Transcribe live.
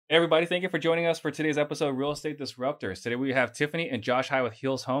Hey everybody, thank you for joining us for today's episode of Real Estate Disruptors. Today we have Tiffany and Josh High with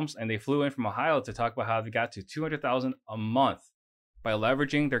Heels Homes, and they flew in from Ohio to talk about how they got to $200,000 a month by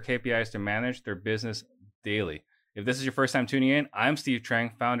leveraging their KPIs to manage their business daily. If this is your first time tuning in, I'm Steve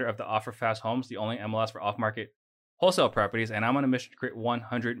Trang, founder of the Offer Fast Homes, the only MLS for off-market wholesale properties, and I'm on a mission to create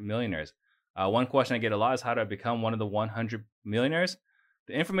 100 millionaires. One question I get a lot is how do I become one of the 100 millionaires?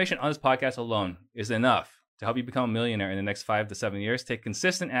 The information on this podcast alone is enough to help you become a millionaire in the next 5 to 7 years. Take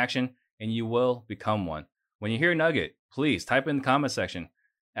consistent action and you will become one. When you hear a nugget, please type in the comment section.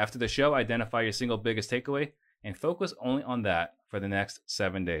 After the show, identify your single biggest takeaway and focus only on that for the next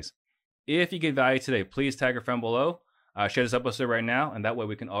 7 days. If you get value today, please tag a friend below. Share this episode right now, and that way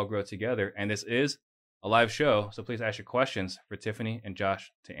we can all grow together. And this is a live show, so please ask your questions for Tiffany and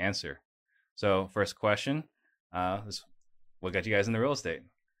Josh to answer. So first question, what got you guys into real estate?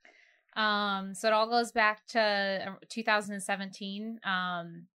 So it all goes back to 2017.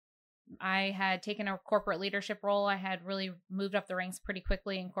 I had taken a corporate leadership role. I had really moved up the ranks pretty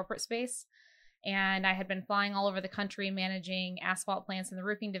quickly in corporate space. And I had been flying all over the country managing asphalt plants in the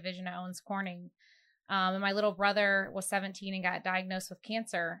roofing division at Owens Corning. And my little brother was 17 and got diagnosed with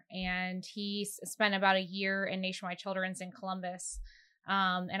cancer. And he spent about a year in Nationwide Children's in Columbus.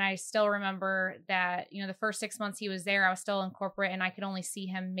 And I still remember that, the first 6 months he was there, I was still in corporate and I could only see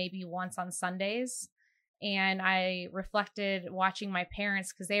him maybe once on Sundays. And I reflected watching my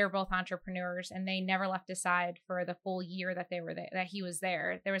parents, because they were both entrepreneurs and they never left his side for the full year that they were there, that he was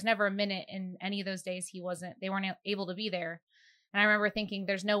there. There was never a minute in any of those days they weren't able to be there. And I remember thinking,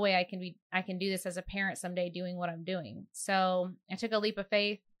 there's no way I can do this as a parent someday doing what I'm doing. So I took a leap of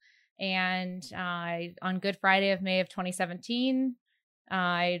faith, and on Good Friday of May of 2017,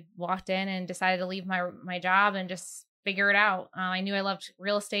 I walked in and decided to leave my job and just figure it out. I knew I loved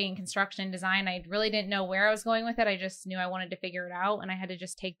real estate and construction and design. I really didn't know where I was going with it. I just knew I wanted to figure it out, and I had to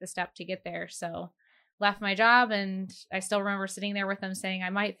just take the step to get there. So left my job, and I still remember sitting there with them saying, I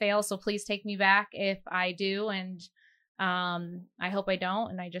might fail, so please take me back if I do. And I hope I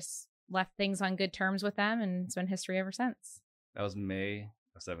don't. And I just left things on good terms with them, and it's been history ever since. That was May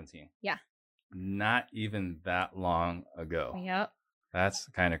of 17. Yeah. Not even that long ago. Yep. That's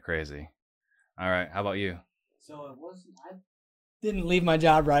kind of crazy. All right. How about you? So I didn't leave my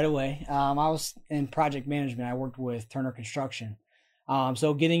job right away. I was in project management. I worked with Turner Construction.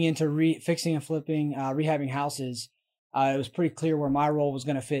 So getting into fixing and flipping, rehabbing houses, it was pretty clear where my role was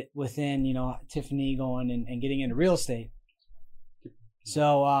going to fit within, Tiffany going and getting into real estate.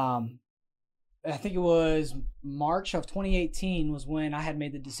 So I think it was March of 2018 was when I had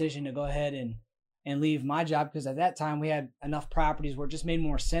made the decision to go ahead and leave my job, because at that time we had enough properties where it just made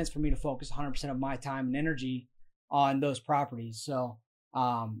more sense for me to focus 100% of my time and energy on those properties. So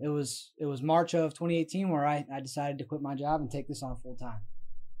it was March of 2018 where I decided to quit my job and take this on full time.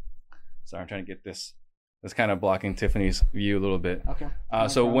 Sorry, I'm trying to get this. That's kind of blocking Tiffany's view a little bit. Okay.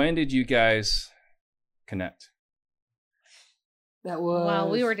 So when did you guys connect? That was... Well,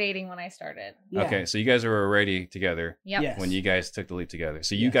 we were dating when I started. Yeah. Okay, so you guys were already together. Yep. Yes. When you guys took the leap together.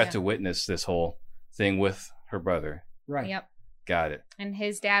 So you got to witness this whole thing with her brother. Right. Yep. Got it. And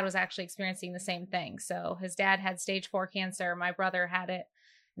his dad was actually experiencing the same thing. So his dad had stage 4 cancer. My brother had it.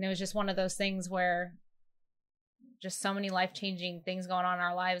 And it was just one of those things where just so many life-changing things going on in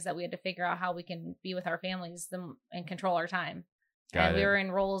our lives that we had to figure out how we can be with our families and control our time. Got it. We were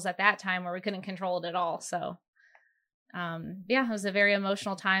in roles at that time where we couldn't control it at all. So it was a very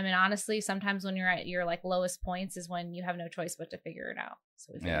emotional time. And honestly, sometimes when you're at your lowest points is when you have no choice but to figure it out.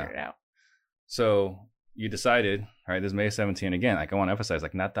 So we figured it out. So you decided, all right, this is May 17 again. I want to emphasize,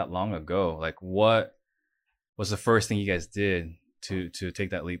 not that long ago. What was the first thing you guys did to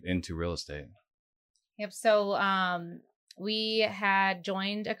take that leap into real estate? Yep. So we had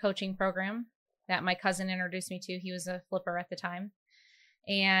joined a coaching program that my cousin introduced me to. He was a flipper at the time.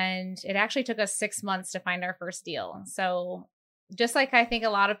 And it actually took us 6 months to find our first deal. So just like I think a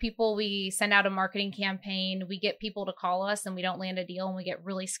lot of people, we send out a marketing campaign, we get people to call us and we don't land a deal and we get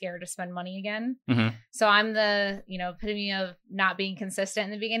really scared to spend money again. Mm-hmm. So I'm the, epitome of not being consistent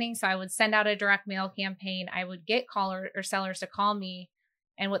in the beginning. So I would send out a direct mail campaign. I would get callers or sellers to call me.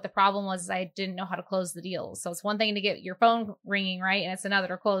 And what the problem was, I didn't know how to close the deals. So it's one thing to get your phone ringing, right? And it's another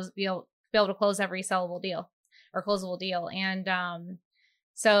to be able to close every sellable deal or closable deal. And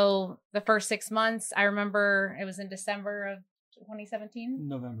so the first 6 months, I remember it was in December of 2017.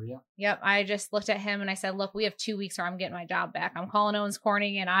 November, yeah. Yep. I just looked at him and I said, look, we have 2 weeks or I'm getting my job back. I'm calling Owens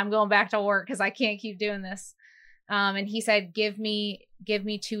Corning and I'm going back to work because I can't keep doing this. And he said, give me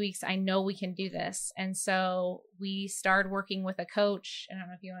 2 weeks. I know we can do this. And so we started working with a coach. I don't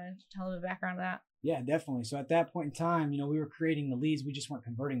know if you want to tell the background of that. Yeah, definitely. So at that point in time, we were creating the leads, we just weren't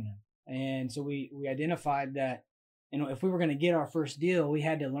converting them. And so we identified that, if we were going to get our first deal, we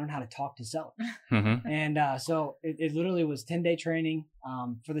had to learn how to talk to sellers. Mm-hmm. And so it literally was 10-day training.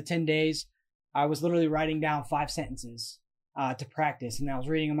 For the 10 days, I was literally writing down 5 sentences to practice, and I was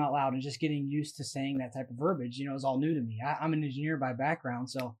reading them out loud and just getting used to saying that type of verbiage. It was all new to me. I'm an engineer by background,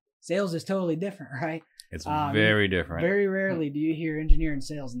 so sales is totally different, right? It's very different. Very rarely do you hear engineer and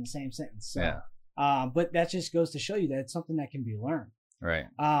sales in the same sentence. So, yeah. But that just goes to show you that it's something that can be learned. Right.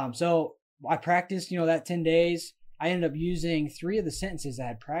 So I practiced, that 10 days. I ended up using 3 of the sentences I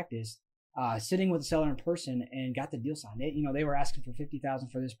had practiced, sitting with the seller in person, and got the deal signed. They were asking for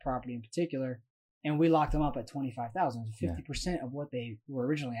 $50,000 for this property in particular, and we locked them up at $25,000, 50% of what they were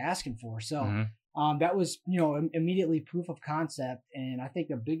originally asking for. So that was, immediately proof of concept. And I think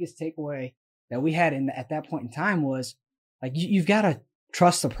the biggest takeaway that we had at that point in time was, like, you've got to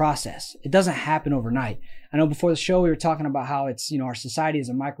trust the process. It doesn't happen overnight. I know before the show we were talking about how it's, our society is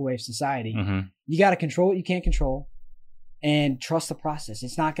a microwave society. You got to control what you can't control and trust the process.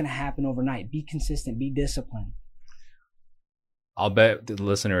 It's not going to happen overnight. Be consistent, be disciplined. I'll bet the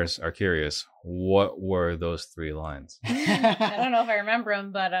listeners are curious. What were those 3 lines? I don't know if I remember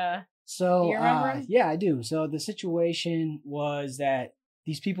them, but so do you remember them? Yeah, I do. So the situation was that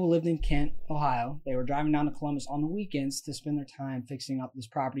these people lived in Kent, Ohio. They were driving down to Columbus on the weekends to spend their time fixing up this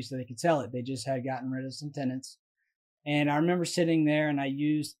property so they could sell it. They just had gotten rid of some tenants. And I remember sitting there, and I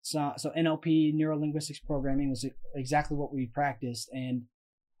used so NLP, neuro-linguistics programming, was exactly what we practiced. And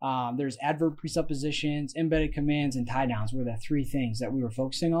there's adverb presuppositions, embedded commands, and tie downs were the 3 things that we were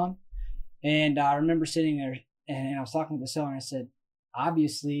focusing on. And I remember sitting there, and I was talking with the seller, and I said,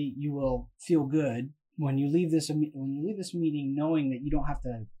 obviously you will feel good when you leave this meeting knowing that you don't have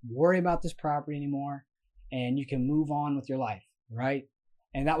to worry about this property anymore, and you can move on with your life, right?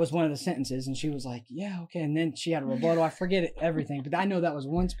 And that was one of the sentences. And she was like, yeah, okay. And then she had a rebuttal. I forget everything, but I know that was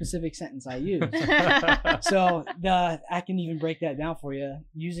one specific sentence I used. So I can even break that down for you.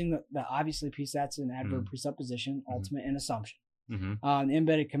 Using the obviously piece, that's an adverb presupposition, ultimate, and assumption. The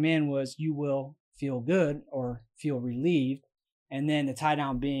embedded command was, you will feel good or feel relieved. And then the tie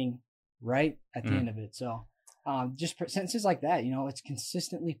down being right at the end of it. So just sentences like that, it's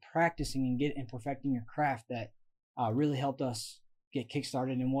consistently practicing and perfecting your craft that really helped us get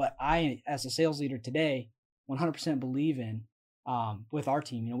kickstarted. And what I, as a sales leader today, 100% believe in with our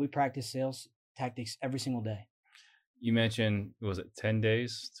team. We practice sales tactics every single day. You mentioned, was it 10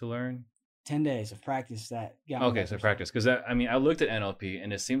 days to learn? 10 days of practice that got Okay, so practice. Because I looked at NLP,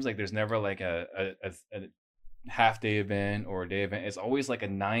 and it seems like there's never like a half-day event or a day event. It's always like a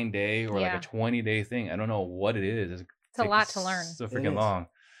 9-day or like a 20-day thing. I don't know what it is. It's a lot to learn. So freaking long.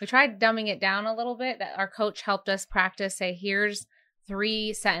 We tried dumbing it down a little bit. Our coach helped us practice, say, here's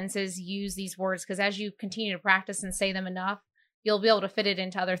 3 sentences, use these words, because as you continue to practice and say them enough, you'll be able to fit it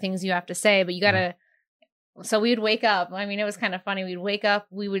into other things you have to say. But you got to, so we would wake up. It was kind of funny. We'd wake up,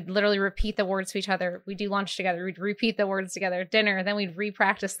 we would literally repeat the words to each other. We'd do lunch together. We'd repeat the words together, dinner. Then we'd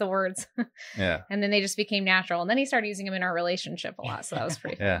re-practice the words. Yeah. And then they just became natural. And then he started using them in our relationship a lot. So that was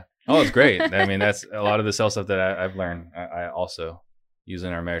pretty fun. Yeah. Oh, it's great. That's a lot of the sales stuff that I've learned. I also use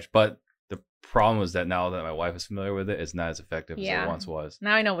in our marriage. But the problem is that now that my wife is familiar with it, it's not as effective as it once was.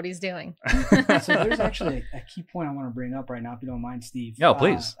 Now I know what he's doing. So there's actually a key point I want to bring up right now, if you don't mind, Steve. No,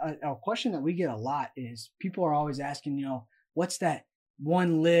 please. A question that we get a lot is people are always asking, what's that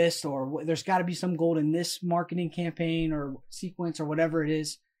one list, or there's got to be some goal in this marketing campaign or sequence or whatever it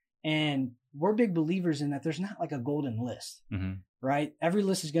is. And we're big believers in that there's not like a golden list, right? Every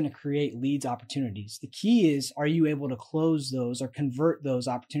list is going to create leads, opportunities. The key is, are you able to close those or convert those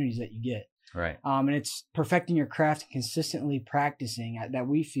opportunities that you get? Right. And it's perfecting your craft and consistently practicing that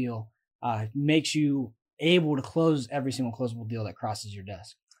we feel makes you able to close every single closable deal that crosses your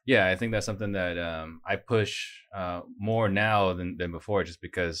desk. Yeah, I think that's something that I push more now than before, just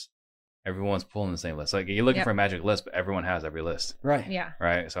because everyone's pulling the same list. Like, you're looking for a magic list, but everyone has every list. Right. Yeah.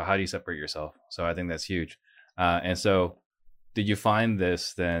 Right. So how do you separate yourself? So I think that's huge. And so did you find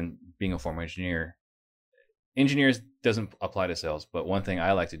this then, being a former engineer? Engineers doesn't apply to sales, but one thing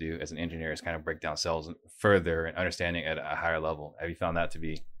I like to do as an engineer is kind of break down sales further and understanding at a higher level. Have you found that to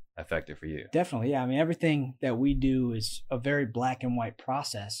be effective for you? Definitely. Yeah. Everything that we do is a very black and white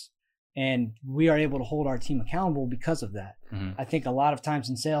process, and we are able to hold our team accountable because of that. I think a lot of times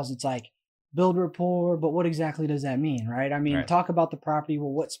in sales, it's like build rapport, but what exactly does that mean? Right. Talk about the property.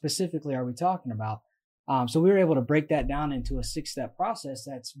 Well, what specifically are we talking about? So we were able to break that down into a 6-step process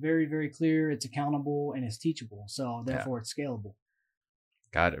that's very, very clear. It's accountable and it's teachable. So therefore it's scalable.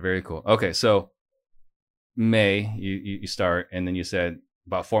 Got it. Very cool. Okay. So May, you start, and then you said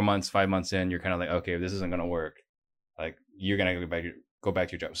about 4 months, 5 months in, you're kind of like, okay, this isn't going to work. Like you're going to go back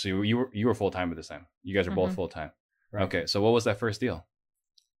to your job. So you were full time at this time. You guys are both full time. Right. Okay. So what was that first deal?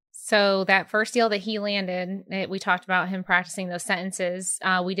 So that first deal that he landed, we talked about him practicing those sentences.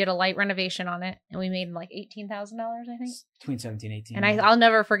 We did a light renovation on it, and we made like $18,000, I think. Between 17 and 18. And I'll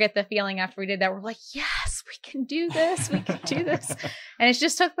never forget the feeling after we did that. We're like, yes, we can do this. We can do this. And it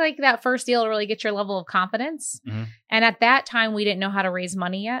just took like that first deal to really get your level of confidence. Mm-hmm. And at that time, we didn't know how to raise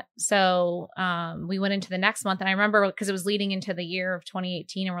money yet. So we went into the next month. And I remember because it was leading into the year of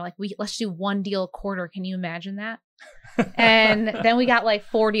 2018. And we're like, let's do one deal a quarter. Can you imagine that? And then we got like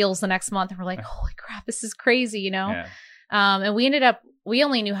 4 deals the next month. And we're like, holy crap, this is crazy, you know? Yeah. And we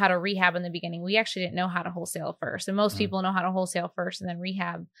only knew how to rehab in the beginning. We actually didn't know how to wholesale first. And most people know how to wholesale first and then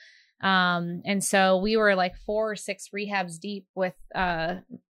rehab. And so we were like 4 or 6 rehabs deep with that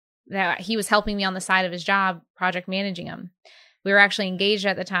he was helping me on the side of his job, project managing them. We were actually engaged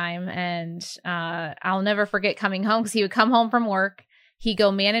at the time. And I'll never forget coming home because he would come home from work. He'd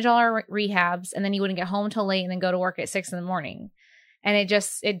go manage all our rehabs, and then he wouldn't get home till late and then go to work at 6 a.m. And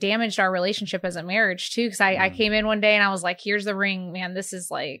it damaged our relationship as a marriage too. Cause I came in one day and I was like, here's the ring, man. This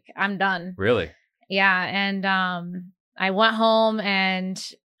is like, I'm done. Really? Yeah. And I went home and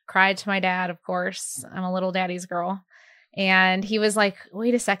cried to my dad, of course. I'm a little daddy's girl. And he was like,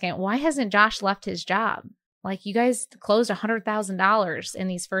 wait a second. Why hasn't Josh left his job? Like, you guys closed $100,000 in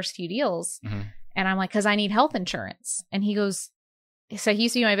these first few deals. Mm-hmm. And I'm like, cause I need health insurance. And he goes, so he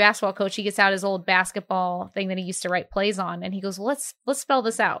used to be my basketball coach. He gets out his old basketball thing that he used to write plays on. And he goes, well, let's spell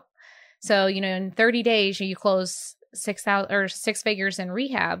this out. So, in 30 days, you close 6 figures in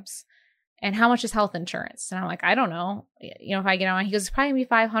rehabs. And how much is health insurance? And I'm like, I don't know. If I get on, he goes, it's probably gonna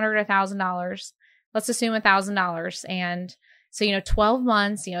be $500 or $1,000. Let's assume $1,000. And so, 12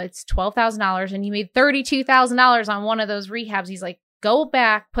 months, it's $12,000 and you made $32,000 on one of those rehabs. He's like, go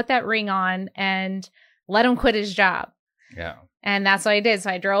back, put that ring on and let him quit his job. Yeah. And that's what I did. So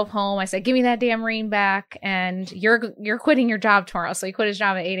I drove home. I said, give me that damn ring back. And you're quitting your job tomorrow. So he quit his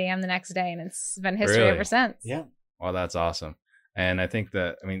job at 8 a.m. the next day. And it's been history ever since. Yeah. Well, that's awesome. And I think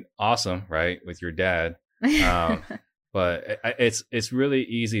awesome, right? With your dad. But it's really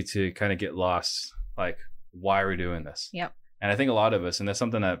easy to kind of get lost. Like, why are we doing this? Yep. And I think a lot of us, and that's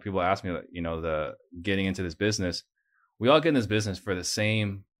something that people ask me, the getting into this business, we all get in this business for the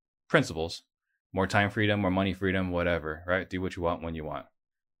same principles. More time freedom, more money freedom, whatever, right? Do what you want when you want.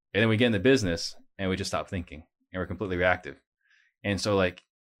 And then we get in the business and we just stop thinking and we're completely reactive. And so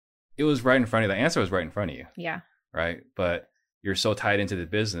it was right in front of you. The answer was right in front of you. Yeah. Right. But you're so tied into the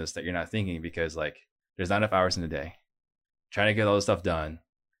business that you're not thinking because there's not enough hours in the day trying to get all this stuff done.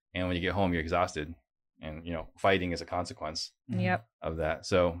 And when you get home, you're exhausted and, fighting is a consequence of that.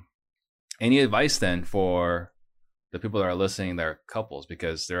 So any advice then for the people that are listening, that are couples,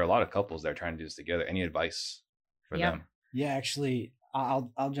 because there are a lot of couples that are trying to do this together. Any advice for them? Yeah, actually,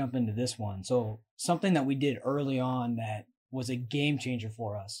 I'll jump into this one. So something that we did early on that was a game changer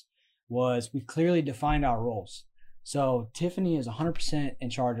for us was we clearly defined our roles. So Tiffany is 100% in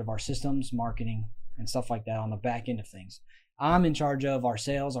charge of our systems, marketing, and stuff like that on the back end of things. I'm in charge of our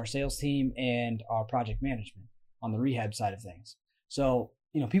sales team, and our project management on the rehab side of things. So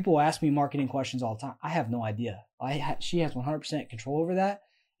people ask me marketing questions all the time. I have no idea. She has 100% control over that.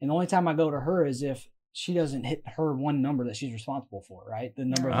 And the only time I go to her is if she doesn't hit her one number that she's responsible for, right? The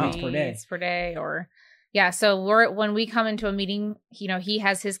number of leads per day. So when we come into a meeting, he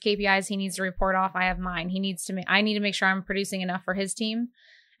has his KPIs he needs to report off. I have mine. I need to make sure I'm producing enough for his team.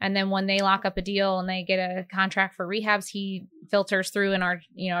 And then when they lock up a deal and they get a contract for rehabs, he filters through in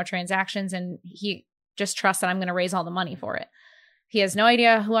our transactions, and he just trusts that I'm going to raise all the money for it. He has no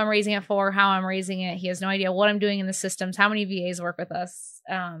idea who I'm raising it for, how I'm raising it. He has no idea what I'm doing in the systems, how many VAs work with us.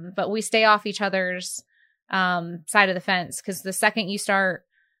 But we stay off each other's side of the fence, because the second you start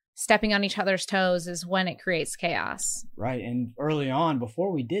stepping on each other's toes is when it creates chaos. Right. And early on,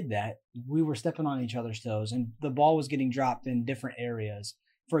 before we did that, we were stepping on each other's toes and the ball was getting dropped in different areas.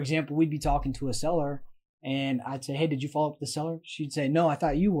 For example, we'd be talking to a seller and I'd say, hey, did you follow up with the seller? She'd say, no, I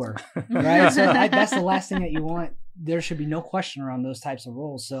thought you were. Right. So that's the last thing that you want. There should be no question around those types of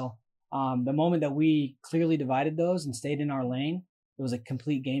roles. So the moment that we clearly divided those and stayed in our lane, it was a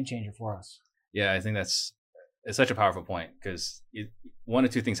complete game changer for us. Yeah, I think it's such a powerful point, because one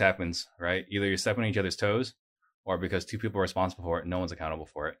of two things happens, right? Either you're stepping on each other's toes, or because two people are responsible for it, no one's accountable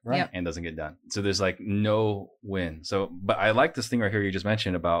for it, right? And doesn't get done. So there's no win. So, but I like this thing right here you just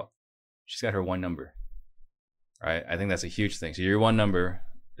mentioned about she's got her one number, right? I think that's a huge thing. So your one number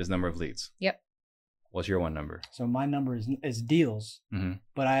is number of leads. Yep. What's your one number? So my number is deals,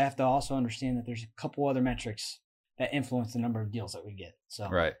 but I have to also understand that there's a couple other metrics that influence the number of deals that we get. So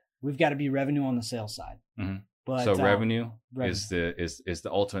Right. we've got to be revenue on the sales side. But So revenue is the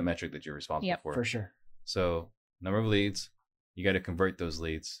ultimate metric that you're responsible for. for sure. So number of leads, you got to convert those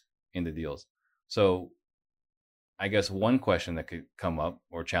leads into deals. So I guess one question that could come up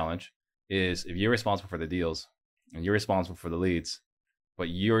or challenge is if you're responsible for the deals and you're responsible for the leads, but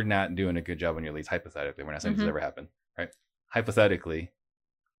you're not doing a good job on your leads, hypothetically, we're not saying this has ever happened, right? Hypothetically,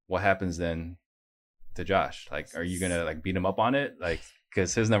 what happens then to Josh? Like, are you going to like beat him up on it? Like,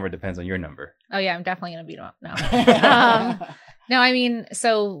 because his number depends on your number. Oh yeah, I'm definitely gonna beat him up. No, no. I mean,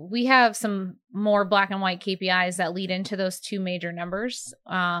 so we have some more black and white KPIs that lead into those two major numbers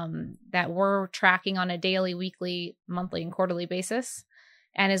that we're tracking on a daily, weekly, monthly, and quarterly basis.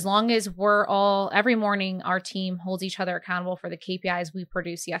 And as long as we're all every morning, our team holds each other accountable for the KPIs we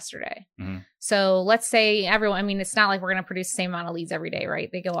produced yesterday. So let's say everyone. I mean, it's not like we're gonna produce the same amount of leads every day, right?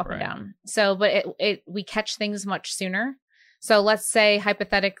 They go up and down. So, but we catch things much sooner. So let's say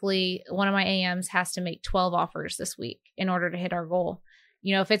hypothetically, one of my AMs has to make 12 offers this week in order to hit our goal.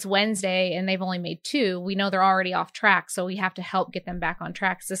 You know, if it's Wednesday and they've only made 2, we know they're already off track. So we have to help get them back on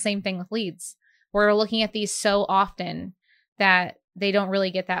track. It's the same thing with leads. We're looking at these so often that they don't really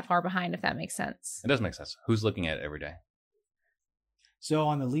get that far behind, if that makes sense. It does make sense. Who's looking at it every day? So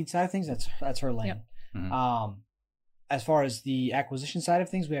on the lead side of things, that's her lane. Yep. As far as the acquisition side of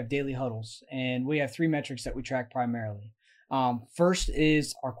things, we have daily huddles, and we have 3 metrics that we track primarily. First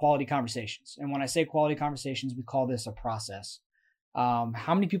is our quality conversations. And when I say quality conversations, we call this a process.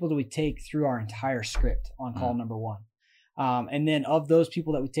 How many people do we take through our entire script on call number 1? And then of those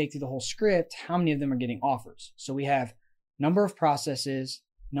people that we take through the whole script, how many of them are getting offers? So we have number of processes,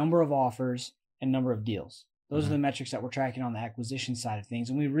 number of offers, and number of deals. Those are the metrics that we're tracking on the acquisition side of things.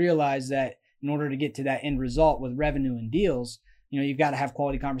 And we realize that in order to get to that end result with revenue and deals, you know, you've got to have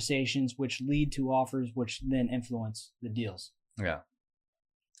quality conversations, which lead to offers, which then influence the deals. Yeah.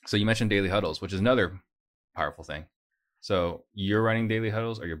 So you mentioned daily huddles, which is another powerful thing. So you're running daily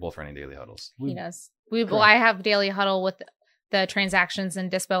huddles, or you're both running daily huddles? He does. I have daily huddle with the transactions and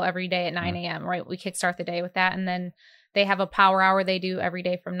Dispo every day at 9 a.m., right? We kickstart the day with that. And then they have a power hour they do every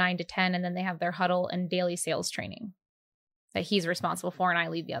day from 9 to 10. And then they have their huddle and daily sales training that he's responsible for, and I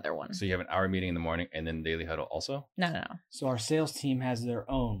lead the other one. So you have an hour meeting in the morning and then daily huddle also? No. So our sales team has their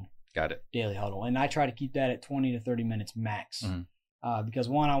own daily huddle, and I try to keep that at 20 to 30 minutes max. Because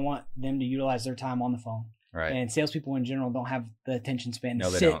one, I want them to utilize their time on the phone. Right. And salespeople in general don't have the attention span to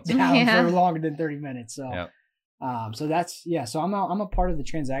they sit don't. down for longer than 30 minutes. So, yep. So that's, So I'm a part of the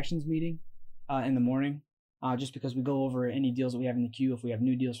transactions meeting in the morning, just because we go over any deals that we have in the queue. If we have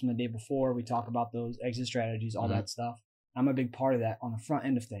new deals from the day before, we talk about those exit strategies, all that stuff. I'm a big part of that on the front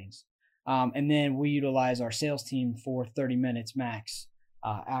end of things. And then we utilize our sales team for 30 minutes max,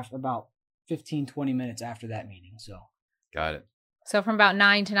 after about 15, 20 minutes after that meeting. So got it. So from about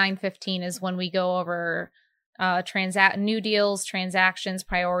 9 to 9:15 is when we go over new deals, transactions,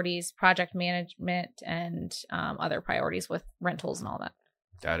 priorities, project management, and other priorities with rentals and all that.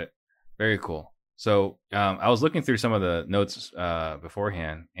 Got it. Very cool. So I was looking through some of the notes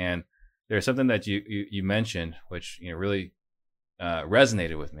beforehand, and there's something that you mentioned which really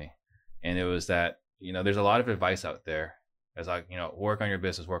resonated with me, and it was that there's a lot of advice out there. It's like work on your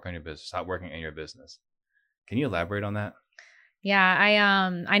business, stop working in your business. Can you elaborate on that?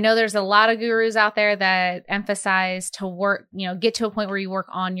 Yeah, I know there's a lot of gurus out there that emphasize to work, get to a point where you work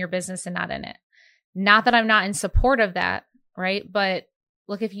on your business and not in it. Not that I'm not in support of that, right? But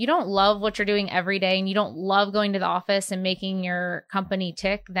look, if you don't love what you're doing every day and you don't love going to the office and making your company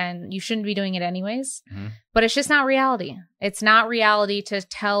tick, then you shouldn't be doing it anyways. But it's just not reality. It's not reality to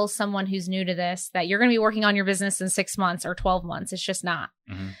tell someone who's new to this that you're going to be working on your business in 6 months or 12 months. It's just not.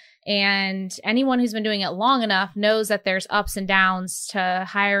 And anyone who's been doing it long enough knows that there's ups and downs to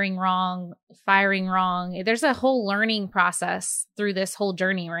hiring wrong, firing wrong. There's a whole learning process through this whole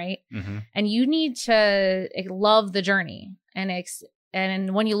journey, right? And you need to love the journey.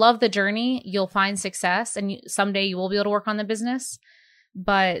 And when you love the journey, you'll find success, and someday you will be able to work on the business.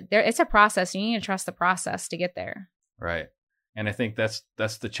 But it's a process. You need to trust the process to get there. Right. And I think that's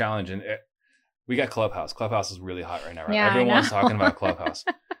the challenge. And we got Clubhouse. Clubhouse is really hot right now, right? Yeah, Everyone's talking about Clubhouse.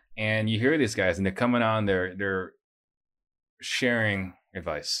 And you hear these guys, and they're coming on, they're sharing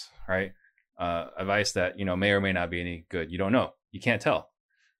advice, right? Advice that, may or may not be any good. You don't know. You can't tell.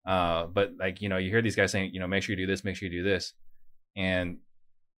 But you hear these guys saying, make sure you do this, make sure you do this. And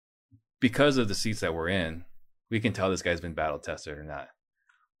because of the seats that we're in, we can tell this guy's been battle tested or not.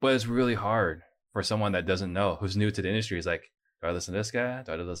 But it's really hard for someone that doesn't know, who's new to the industry. Is like, do I listen to this guy?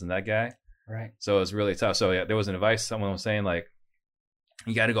 Do I listen to that guy? Right. So it's really tough. So there was an advice someone was saying, like,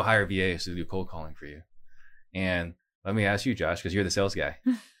 you got to go hire VAs to do cold calling for you. And let me ask you, Josh, because you're the sales guy.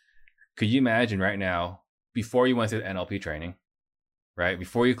 Could you imagine right now, before you went through the NLP training, right?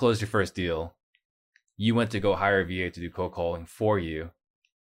 Before you closed your first deal, you went to go hire a VA to do cold calling for you.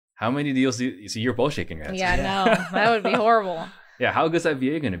 How many deals do you see? You're both shaking your heads. Yeah, no, that would be horrible. Yeah, how good's that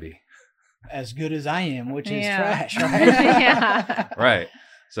VA going to be? As good as I am, which is Yeah. trash, right? Yeah. Right.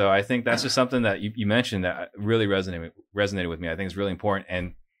 So I think that's just something that you mentioned that really resonated with me. I think it's really important.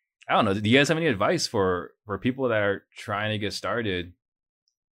 And I don't know, do you guys have any advice for people that are trying to get started,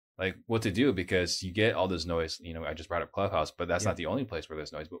 like what to do? Because you get all this noise. You know, I just brought up Clubhouse, but that's not the only place where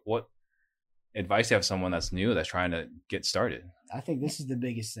there's noise. But what advice do you have someone that's new that's trying to get started? I think this is the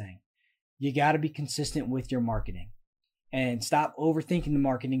biggest thing. You got to be consistent with your marketing and stop overthinking the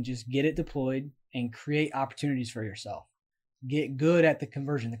marketing. Just get it deployed and create opportunities for yourself. Get good at the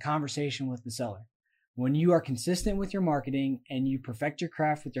conversion, the conversation with the seller. When you are consistent with your marketing and you perfect your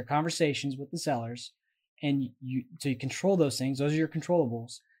craft with your conversations with the sellers, and you control those things, those are your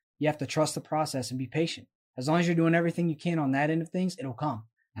controllables. You have to trust the process and be patient. As long as you're doing everything you can on that end of things, it'll come.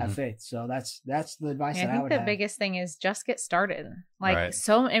 Have faith. So that's the advice that I would have. I think the biggest thing is just get started. Like, Right.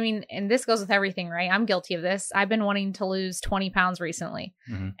 so, I mean, and this goes with everything, right? I'm guilty of this. I've been wanting to lose 20 pounds recently.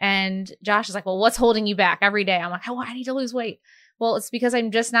 Mm-hmm. And Josh is like, well, what's holding you back every day? I'm like, oh, I need to lose weight. Well, it's because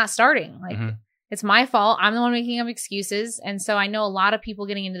I'm just not starting. Like, it's my fault. I'm the one making up excuses. And so I know a lot of people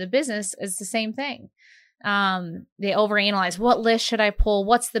getting into the business is the same thing. They overanalyze. What list should I pull?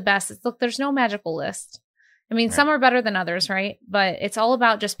 What's the best? Look, there's no magical list. I mean, some are better than others, right? But it's all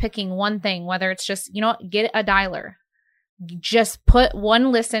about just picking one thing, whether it's just, you know what, get a dialer. Just put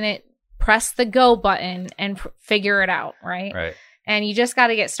one list in it, press the go button and figure it out, right? Right. And you just got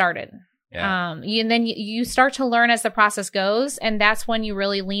to get started. Yeah. And then you start to learn as the process goes. And that's when you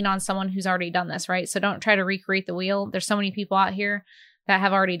really lean on someone who's already done this, right? So don't try to recreate the wheel. There's so many people out here that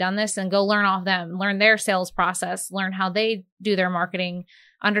have already done this, and go learn off them, learn their sales process, learn how they do their marketing,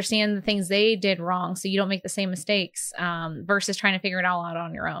 understand the things they did wrong so you don't make the same mistakes, versus trying to figure it all out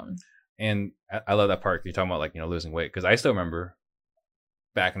on your own. And I love that part. You're talking about, like, you know, losing weight. Because I still remember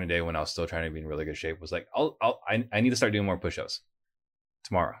back in the day when I was still trying to be in really good shape, was like, I need to start doing more push-ups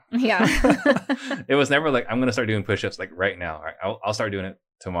tomorrow. Yeah. It was never like, I'm going to start doing push-ups like right now. I'll start doing it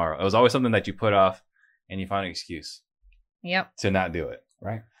tomorrow. It was always something that you put off and you find an excuse Yep. to not do it.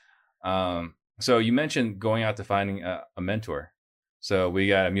 Right. So you mentioned going out to finding a mentor. So we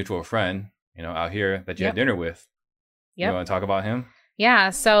got a mutual friend, you know, out here that you had dinner with. Yep. You want to talk about him? Yeah.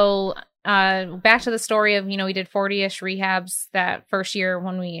 So back to the story of, you know, we did 40-ish rehabs that first year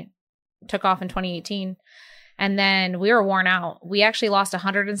when we took off in 2018. And then we were worn out. We actually lost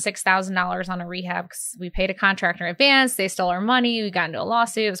 $106,000 on a rehab because we paid a contractor in advance. They stole our money. We got into a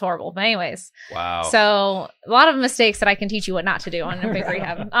lawsuit. It was horrible. But anyways. Wow. So a lot of mistakes that I can teach you what not to do on a big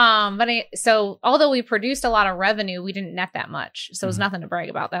rehab. So although we produced a lot of revenue, we didn't net that much. So it was nothing to brag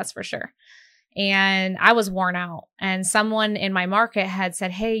about. That's for sure. And I was worn out. And someone in my market had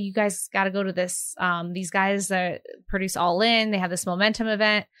said, hey, you guys got to go to this. These guys that produce All In, they have this momentum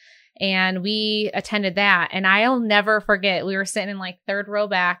event. And we attended that. And I'll never forget, we were sitting in like third row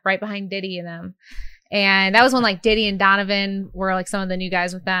back, right behind Diddy and them. And that was when like Diddy and Donovan were like some of the new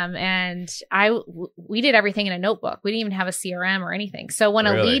guys with them. And we did everything in a notebook. We didn't even have a CRM or anything. So when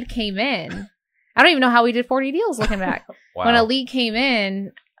a lead came in, I don't even know how we did 40 deals looking back. Wow. When a lead came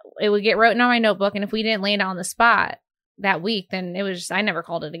in, it would get written on my notebook. And if we didn't land on the spot that week, then it was just, I never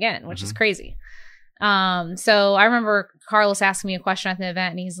called it again, which is crazy. So I remember Carlos asking me a question at the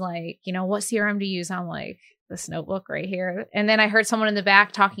event and he's like, you know, what CRM do you use? I'm like, this notebook right here. And then I heard someone in the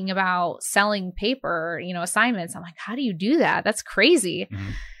back talking about selling paper, you know, assignments. I'm like, how do you do that? That's crazy.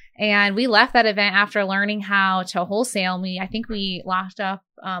 And we left that event after learning how to wholesale. I think we locked up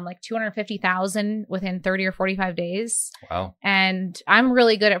like 250,000 within 30 or 45 days. Wow. And I'm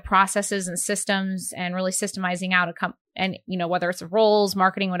really good at processes and systems and really systemizing out and, you know, whether it's roles,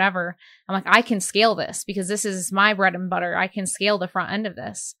 marketing, whatever, I'm like, I can scale this because this is my bread and butter. I can scale the front end of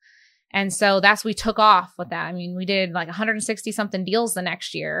this. And so we took off with that. I mean, we did like 160 something deals the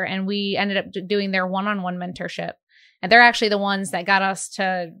next year and we ended up doing their one-on-one mentorship. And they're actually the ones that got us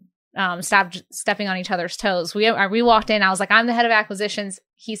to stop stepping on each other's toes. We walked in, I was like, I'm the head of acquisitions.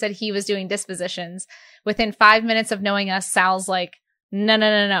 He said he was doing dispositions. Within 5 minutes of knowing us, Sal's like,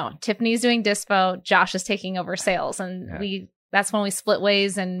 no. Tiffany's doing dispo. Josh is taking over sales. And that's when we split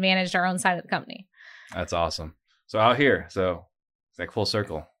ways and managed our own side of the company. That's awesome. So out here, so it's like full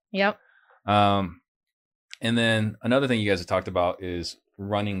circle. Yep. And then another thing you guys have talked about is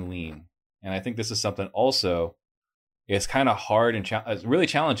running lean. And I think this is something also, it's kind of hard and it's really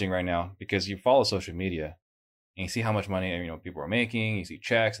challenging right now because you follow social media and you see how much money, you know, people are making, you see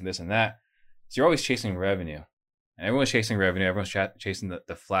checks and this and that. So you're always chasing revenue, and everyone's chasing revenue. Everyone's chasing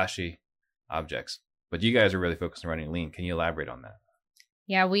the flashy objects, but you guys are really focused on running lean. Can you elaborate on that?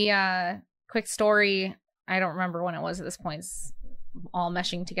 Yeah, we quick story. I don't remember when it was at this point. It's all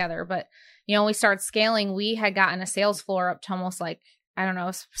meshing together, but when we started scaling, we had gotten a sales floor up to almost like, I don't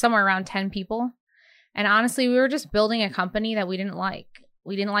know, somewhere around 10 people. And honestly, we were just building a company that we didn't like.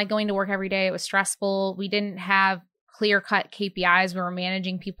 We didn't like going to work every day. It was stressful. We didn't have clear-cut KPIs we were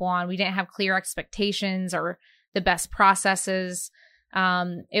managing people on. We didn't have clear expectations or the best processes.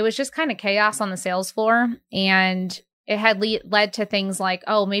 It was just kind of chaos on the sales floor. And it had led to things like,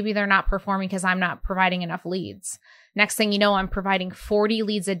 oh, maybe they're not performing because I'm not providing enough leads. Next thing you know, I'm providing 40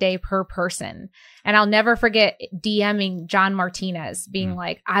 leads a day per person. And I'll never forget DMing John Martinez being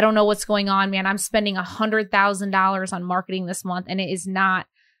like, I don't know what's going on, man. I'm spending $100,000 on marketing this month and it is not,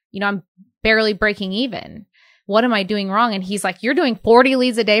 I'm barely breaking even. What am I doing wrong? And he's like, you're doing 40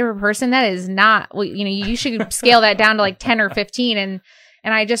 leads a day per person. That is not, you should scale that down to like 10 or 15. And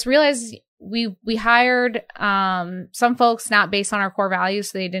I just realized we hired some folks not based on our core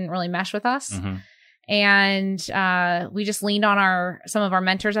values, so they didn't really mesh with us. Mm-hmm. And we just leaned on some of our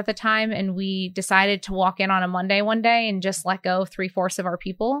mentors at the time, and we decided to walk in on a Monday one day and just let go 3/4 of our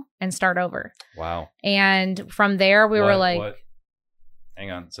people and start over. Wow. And from there, we were like,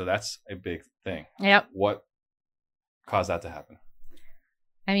 hang on. So that's a big thing. Yep. What caused that to happen?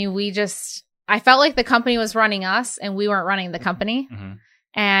 I mean, I felt like the company was running us and we weren't running the company. Mm-hmm.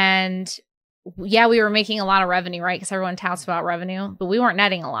 And yeah, we were making a lot of revenue, right? Because everyone touts about revenue, but we weren't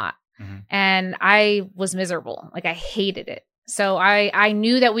netting a lot. Mm-hmm. And I was miserable. Like, I hated it. So I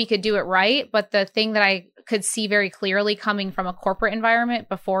knew that we could do it right. But the thing that I could see very clearly coming from a corporate environment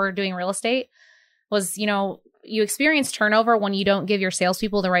before doing real estate was, you experience turnover when you don't give your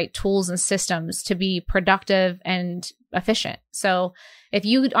salespeople the right tools and systems to be productive and efficient. So if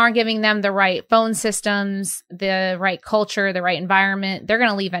you aren't giving them the right phone systems, the right culture, the right environment, they're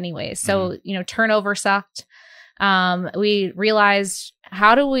going to leave anyways. So, turnover sucked. We realized,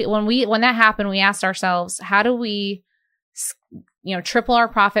 when that happened, we asked ourselves, how do we, triple our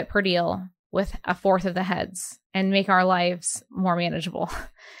profit per deal with 1/4 of the heads and make our lives more manageable?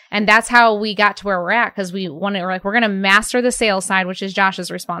 And that's how we got to where we're at. Cause we're going to master the sales side, which is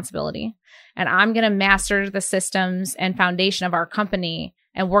Josh's responsibility. And I'm going to master the systems and foundation of our company.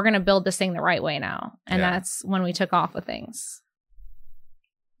 And we're going to build this thing the right way now. And that's when we took off with things.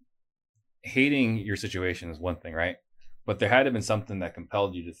 Hating your situation is one thing, right? But there had to have been something that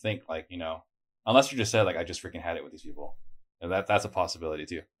compelled you to think, like, unless you just said, like, I just freaking had it with these people. And that's a possibility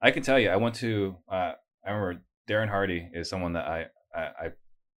too. I can tell you, I went to, I remember Darren Hardy is someone that I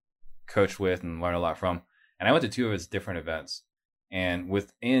coached with and learned a lot from. And I went to 2 of his different events. And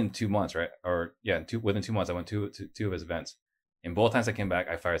within 2 months, right? Within 2 months, I went to 2 of his events. And both times I came back,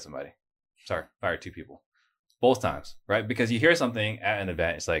 I fired somebody. Fired 2 people. Both times, right? Because you hear something at an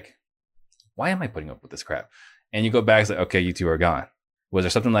event, it's like, why am I putting up with this crap? And you go back, it's like, okay, you 2 are gone. Was there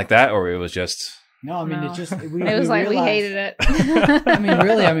something like that, or it was just? No, I mean, No. it just, It was like, we hated it. I mean,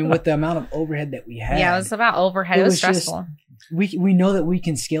 really, with the amount of overhead that we had. Yeah, it was about overhead. It was stressful. We know that we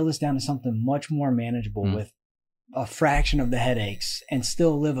can scale this down to something much more manageable with a fraction of the headaches and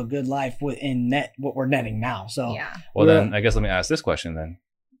still live a good life within what we're netting now. So, yeah. Well, then I guess let me ask this question then.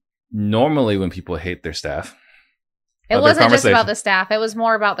 Normally when people hate their staff, it wasn't just about the staff. It was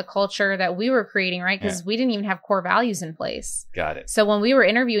more about the culture that we were creating, right? Because we didn't even have core values in place. Got it. So when we were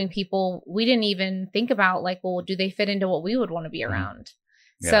interviewing people, we didn't even think about like, well, do they fit into what we would want to be around?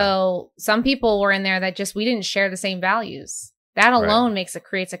 Yeah. So some people were in there that just, we didn't share the same values. That alone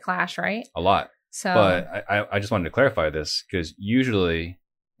creates a clash, right? A lot. So, but I just wanted to clarify this because usually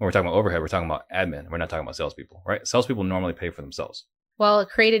when we're talking about overhead, we're talking about admin. We're not talking about salespeople, right? Salespeople normally pay for themselves. well, it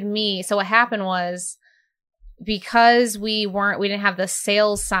created me. So what happened was, because we didn't have the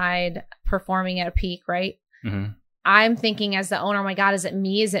sales side performing at a peak, right? Mm-hmm. I'm thinking as the owner, oh my God, is it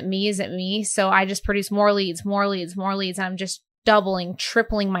me? Is it me? Is it me? So I just produce more leads. And I'm just doubling,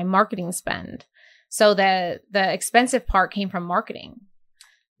 tripling my marketing spend. So the expensive part came from marketing.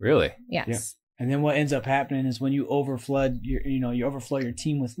 Really? Yes. Yeah. And then what ends up happening is when you overflow your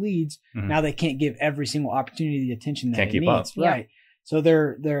team with leads, now they can't give every single opportunity the attention that Can't it keep needs. up. Right. So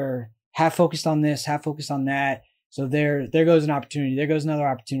they're half focused on this, half focused on that. So there goes an opportunity. There goes another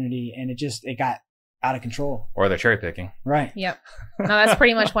opportunity. And it got out of control. Or they're cherry picking. Right. Yep. No, that's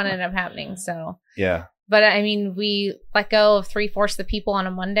pretty much what ended up happening. So, yeah. But I mean, we let go of 3/4 of the people on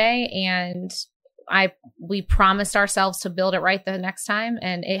a Monday, and we promised ourselves to build it right the next time.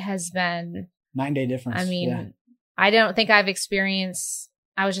 And it has been 9-day difference. I mean, I don't think I've experienced,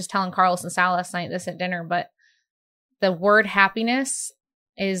 I was just telling Carlos and Sal last night this at dinner, but the word happiness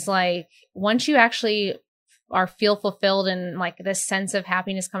is like, once you actually feel fulfilled and like this sense of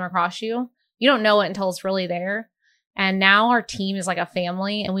happiness come across you, you don't know it until it's really there. And now our team is like a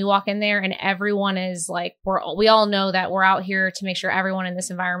family, and we walk in there and everyone is like, we all know that we're out here to make sure everyone in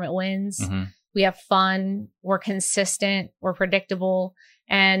this environment wins. Mm-hmm. We have fun. We're consistent. We're predictable.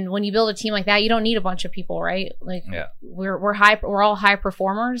 And when you build a team like that, you don't need a bunch of people, right? Like we're all high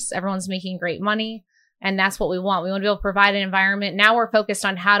performers. Everyone's making great money. And that's what we want. We want to be able to provide an environment. Now we're focused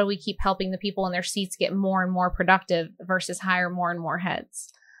on how do we keep helping the people in their seats get more and more productive versus hire more and more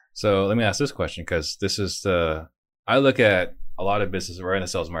heads. So let me ask this question, because this is I look at a lot of businesses. We're in the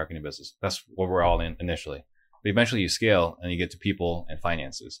sales marketing business. That's what we're all in initially. But eventually you scale and you get to people and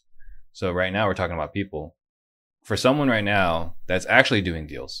finances. So right now we're talking about people. For someone right now that's actually doing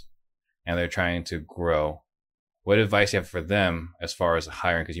deals and they're trying to grow, what advice do you have for them as far as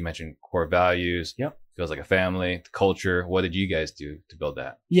hiring? Because you mentioned core values. Yep. Feels like a family, the culture. What did you guys do to build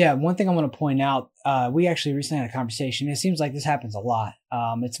that? Yeah, one thing I want to point out, we actually recently had a conversation. It seems like this happens a lot.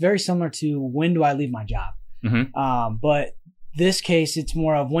 It's very similar to when do I leave my job? Mm-hmm. But this case, it's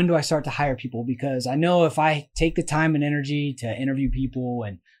more of when do I start to hire people? Because I know if I take the time and energy to interview people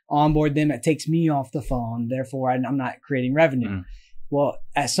and onboard them, it takes me off the phone. Therefore, I'm not creating revenue. Mm. Well,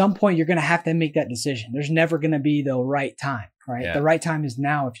 at some point, you're going to have to make that decision. There's never going to be the right time, right? Yeah. The right time is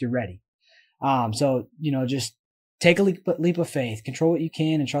now if you're ready. So, just take a leap of faith, control what you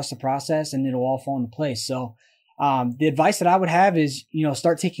can and trust the process, and it'll all fall into place. So, the advice that I would have is,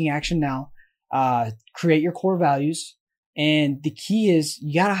 start taking action now, create your core values. And the key is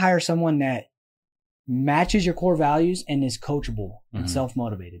you got to hire someone that matches your core values and is coachable and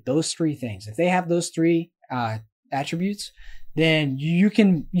self-motivated. Those three things. If they have those three, attributes, then you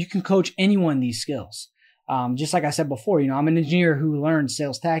can coach anyone these skills. Just like I said before, I'm an engineer who learned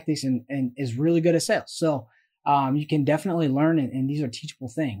sales tactics and is really good at sales. So, you can definitely learn and these are teachable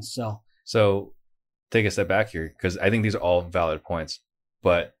things. So take a step back here, because I think these are all valid points,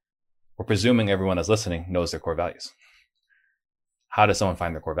 but we're presuming everyone that's listening knows their core values. How does someone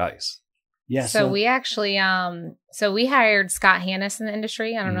find their core values? Yeah. So we actually, we hired Scott Hannes in the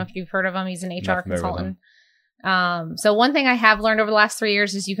industry. I don't know if you've heard of him. He's an HR consultant. So one thing I have learned over the last 3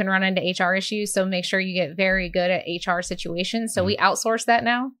 years is you can run into HR issues. So make sure you get very good at HR situations. So we outsource that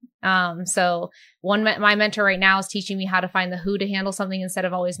now. My mentor right now is teaching me how to find the who to handle something instead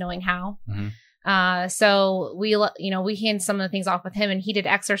of always knowing how. So we hand some of the things off with him, and he did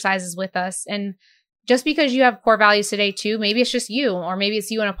exercises with us. And just because you have core values today too, maybe it's just you, or maybe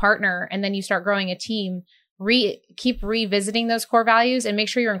it's you and a partner, and then you start growing a team. Keep revisiting those core values and make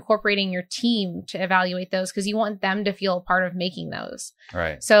sure you're incorporating your team to evaluate those, because you want them to feel a part of making those.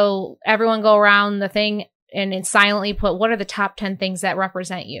 Right. So everyone go around the thing and silently put, what are the top 10 things that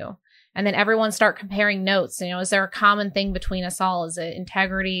represent you? And then everyone start comparing notes. Is there a common thing between us all? Is it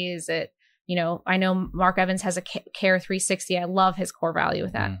integrity? Is it, I know Mark Evans has a Care 360. I love his core value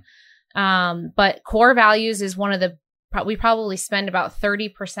with that. But core values is one of the, we probably spend about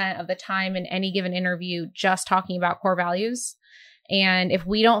 30% of the time in any given interview just talking about core values. And if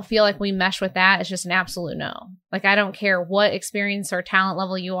we don't feel like we mesh with that, it's just an absolute no. Like, I don't care what experience or talent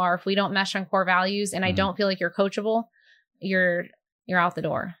level you are. If we don't mesh on core values and I don't feel like you're coachable, you're out the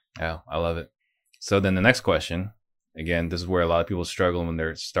door. Yeah, I love it. So then the next question, again, this is where a lot of people struggle when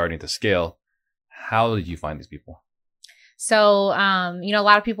they're starting to scale. How did you find these people? So, a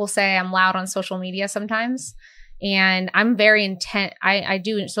lot of people say I'm loud on social media sometimes. And I'm very intent. I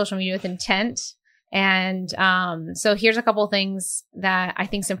do social media with intent. And so here's a couple of things that I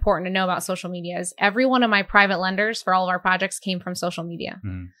think is important to know about social media is every one of my private lenders for all of our projects came from social media.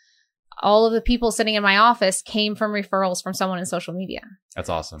 All of the people sitting in my office came from referrals from someone in social media. That's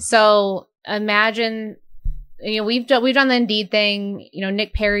awesome. So imagine, we've done the Indeed thing.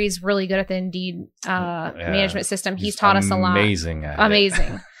 Nick Perry's really good at the Indeed management system. He's taught us a lot.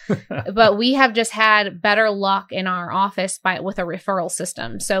 Amazing. But we have just had better luck in our office with a referral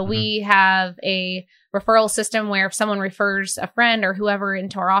system. So we have a referral system where if someone refers a friend or whoever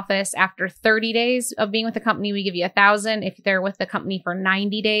into our office, after 30 days of being with the company, we give you $1,000. If they're with the company for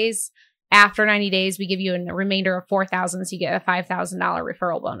 90 days, after 90 days, we give you a remainder of $4,000. So you get a $5,000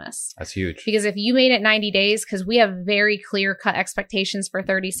 referral bonus. That's huge. Because if you made it 90 days, because we have very clear cut expectations for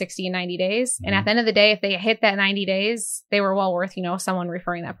 30, 60, and 90 days. And at the end of the day, if they hit that 90 days, they were well worth, someone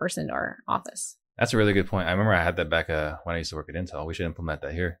referring that person to our office. That's a really good point. I remember I had that back when I used to work at Intel. We should implement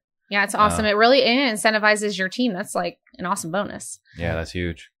that here. Yeah, it's awesome. It really incentivizes your team. That's like an awesome bonus. Yeah, that's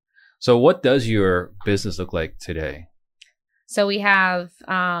huge. So what does your business look like today? So we have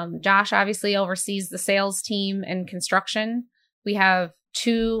Josh obviously oversees the sales team and construction. We have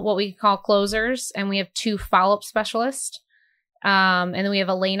 2 what we call closers, and we have 2 follow-up specialists. And then we have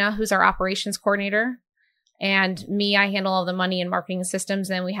Elena, who's our operations coordinator. And me, I handle all the money and marketing systems.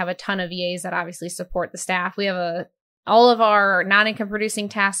 And then we have a ton of VAs that obviously support the staff. We have all of our non-income producing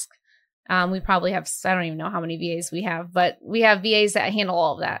tasks. We probably have, I don't even know how many VAs we have, but we have VAs that handle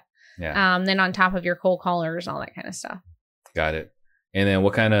all of that. Yeah. Then on top of your cold callers and all that kind of stuff. Got it. And then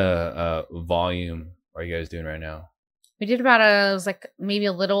what kind of volume are you guys doing right now? We did about it was like maybe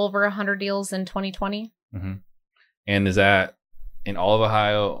a little over 100 deals in 2020. Mm-hmm. And is that in all of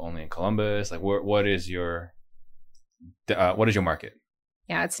Ohio, only in Columbus? Like, what is your market?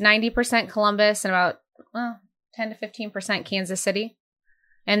 Yeah, it's 90% Columbus and about 10 to 15% Kansas City.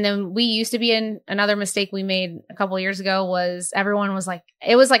 And then we used to be in another mistake we made a couple of years ago was everyone was like,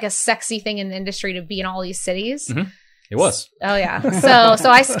 it was like a sexy thing in the industry to be in all these cities. Mm-hmm. It was. Oh yeah. So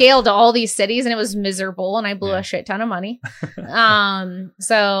I scaled to all these cities and it was miserable and I blew a shit ton of money.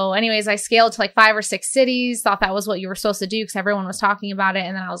 So anyways, I scaled to like 5 or 6 cities, thought that was what you were supposed to do because everyone was talking about it.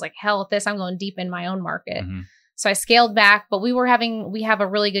 And then I was like, hell with this, I'm going deep in my own market. Mm-hmm. So I scaled back, but we have a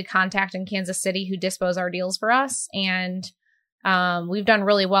really good contact in Kansas City who dispos our deals for us. And we've done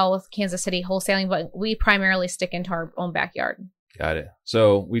really well with Kansas City wholesaling, but we primarily stick into our own backyard. Got it.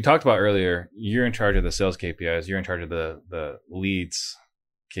 So we talked about earlier, you're in charge of the sales KPIs. You're in charge of the leads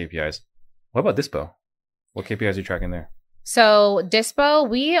KPIs. What about Dispo? What KPIs are you tracking there? So Dispo,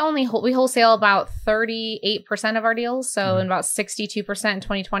 we wholesale about 38% of our deals. So in about 62% in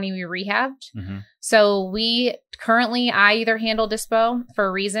 2020, we rehabbed. Mm-hmm. So I either handle Dispo for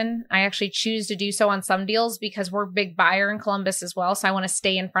a reason. I actually choose to do so on some deals because we're a big buyer in Columbus as well. So I want to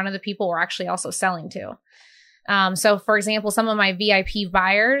stay in front of the people we're actually also selling to. So for example, some of my VIP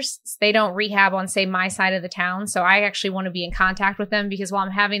buyers, they don't rehab on, say, my side of the town. So I actually want to be in contact with them because while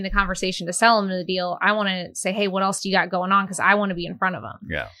I'm having the conversation to sell them the deal, I want to say, hey, what else do you got going on? Because I want to be in front of them.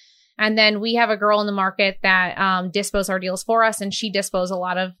 Yeah. And then we have a girl in the market that dispos our deals for us, and she dispos a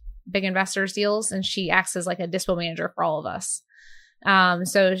lot of big investors deals, and she acts as like a dispo manager for all of us.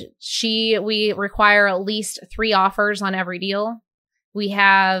 So we require at least 3 offers on every deal. We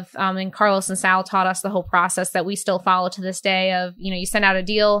have, and Carlos and Sal taught us the whole process that we still follow to this day of, you send out a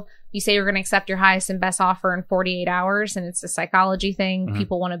deal, you say you're going to accept your highest and best offer in 48 hours. And it's a psychology thing. Mm-hmm.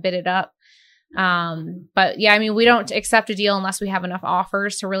 People want to bid it up. But yeah, I mean, we don't accept a deal unless we have enough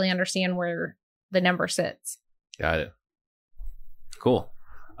offers to really understand where the number sits. Got it. Cool.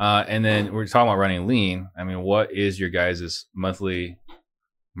 And then we're talking about running lean. I mean, what is your guys' monthly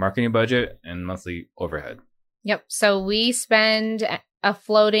marketing budget and monthly overhead? Yep. So we spend a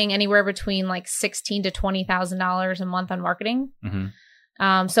floating anywhere between like $16,000 to $20,000 a month on marketing.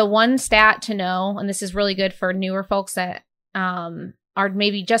 Mm-hmm. So one stat to know, and this is really good for newer folks that are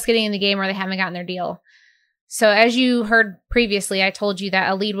maybe just getting in the game or they haven't gotten their deal. So as you heard previously, I told you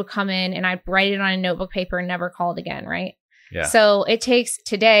that a lead would come in and I'd write it on a notebook paper and never call it again, right? Yeah. So it takes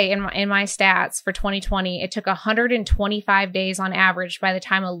today in my stats for 2020, it took 125 days on average by the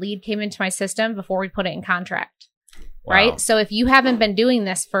time a lead came into my system before we put it in contract. Wow. Right. So if you haven't been doing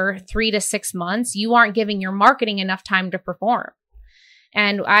this for 3 to 6 months, you aren't giving your marketing enough time to perform.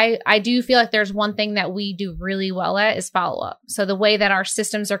 And I do feel like there's one thing that we do really well at is follow up. So the way that our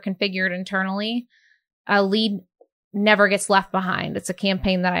systems are configured internally, a lead never gets left behind. It's a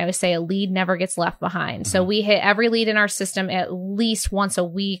campaign that I always say a lead never gets left behind. Mm-hmm. So we hit every lead in our system at least once a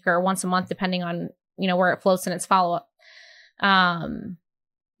week or once a month, depending on, where it floats in its follow-up. I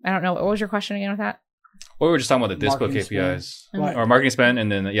don't know. What was your question again with that? Well, we were just talking about the Dispo KPIs or marketing spend.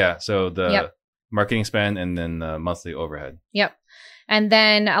 And then, so the marketing spend and then the monthly overhead. Yep. And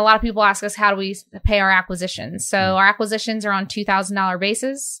then a lot of people ask us, how do we pay our acquisitions? So our acquisitions are on $2,000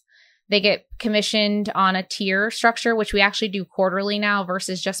 basis. They get commissioned on a tier structure, which we actually do quarterly now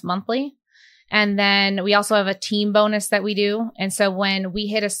versus just monthly. And then we also have a team bonus that we do. And so when we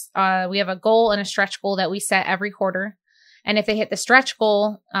hit we have a goal and a stretch goal that we set every quarter. And if they hit the stretch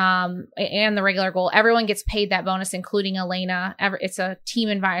goal and the regular goal, everyone gets paid that bonus, including Elena. It's a team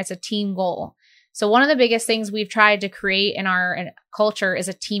environment. It's a team goal. So one of the biggest things we've tried to create in our culture is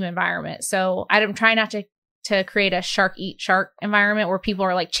a team environment. So I'm trying not to create a shark eat shark environment where people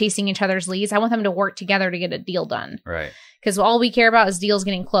are like chasing each other's leads. I want them to work together to get a deal done. Right. Because all we care about is deals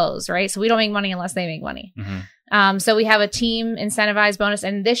getting closed, right? So we don't make money unless they make money. Mm-hmm. So we have a team incentivized bonus.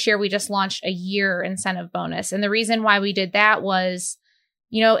 And this year we just launched a year incentive bonus. And the reason why we did that was,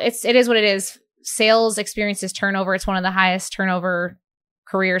 it is what it is. Sales experiences turnover. It's one of the highest turnover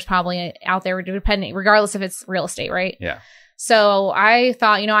careers probably out there, regardless if it's real estate, right? Yeah. So I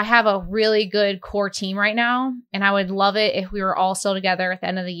thought, I have a really good core team right now, and I would love it if we were all still together at the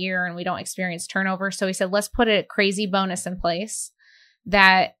end of the year and we don't experience turnover. So we said, let's put a crazy bonus in place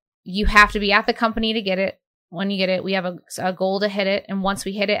that you have to be at the company to get it. when you get it, we have a goal to hit it. And once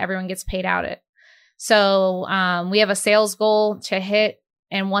we hit it, everyone gets paid out it. So we have a sales goal to hit.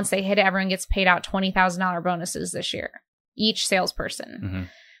 And once they hit it, everyone gets paid out $20,000 bonuses this year, each salesperson.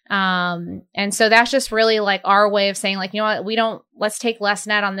 And so that's just really like our way of saying like, you know what, let's take less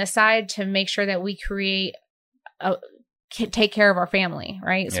net on this side to make sure that we take care of our family,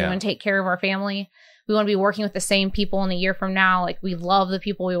 right? So we want to take care of our family. We want to be working with the same people in a year from now. Like we love the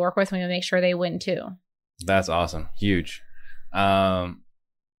people we work with. We want to make sure they win too. That's awesome. Huge. There are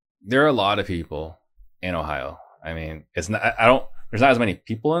a lot of people in Ohio. I mean, there's not as many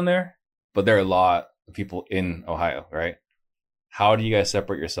people in there, but there are a lot of people in Ohio, right? How do you guys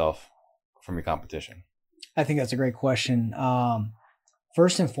separate yourself from your competition? I think that's a great question.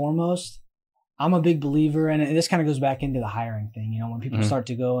 First and foremost, I'm a big believer, and this kind of goes back into the hiring thing. You know, when people start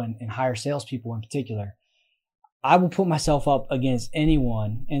to go and hire salespeople in particular, I will put myself up against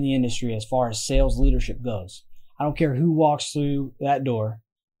anyone in the industry as far as sales leadership goes. I don't care who walks through that door.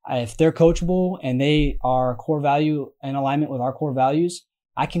 If they're coachable and they are core value in alignment with our core values,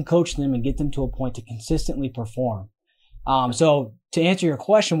 I can coach them and get them to a point to consistently perform. So to answer your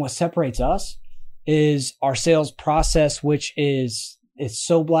question, what separates us is our sales process, which it's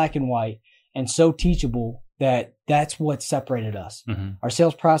so black and white and so teachable that's what separated us. Our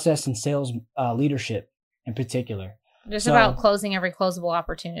sales process and sales leadership in particular. Just about closing every closable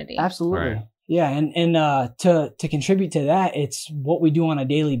opportunity. Absolutely. Right. Yeah. And to contribute to that, it's what we do on a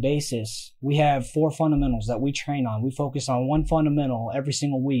daily basis. We have 4 fundamentals that we train on. We focus on one fundamental every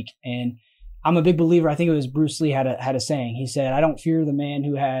single week. And I'm a big believer. I think it was Bruce Lee had a saying. He said, I don't fear the man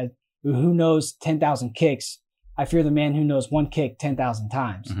who knows 10,000 kicks. I fear the man who knows one kick 10,000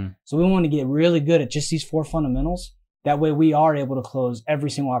 times. So we want to get really good at just these 4 fundamentals. That way we are able to close every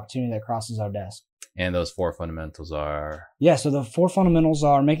single opportunity that crosses our desk. And those 4 fundamentals are? Yeah. So the 4 fundamentals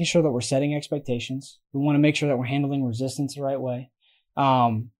are making sure that we're setting expectations. We want to make sure that we're handling resistance the right way.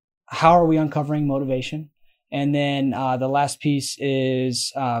 How are we uncovering motivation? And then the last piece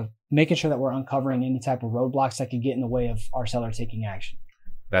is making sure that we're uncovering any type of roadblocks that could get in the way of our seller taking action.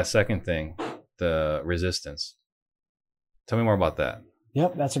 That second thing, the resistance. Tell me more about that.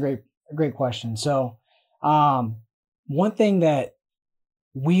 Yep, that's a great question. So one thing that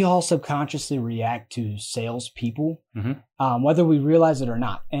we all subconsciously react to salespeople, whether we realize it or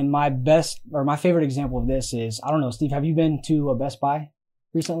not. And my favorite example of this is, I don't know, Steve, have you been to a Best Buy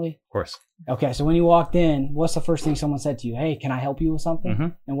recently? Of course. Okay, so when you walked in, what's the first thing someone said to you? Hey, can I help you with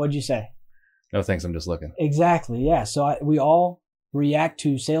something? And what'd you say? No thanks, I'm just looking. Exactly, yeah. So we all react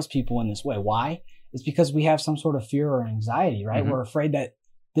to salespeople in this way. Why? It's because we have some sort of fear or anxiety, right? We're afraid that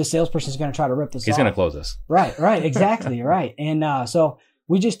this salesperson is going to try to rip us off. He's going to close us. Right, exactly, right. And so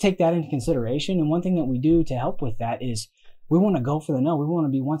we just take that into consideration. And one thing that we do to help with that is we want to go for the no. We want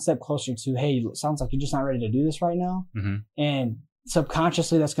to be one step closer to, hey, it sounds like you're just not ready to do this right now. And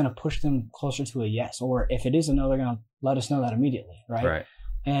subconsciously, that's going to push them closer to a yes. Or if it is a no, they're going to let us know that immediately, right?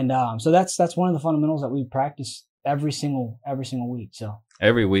 And so that's one of the fundamentals that we practice every single week. So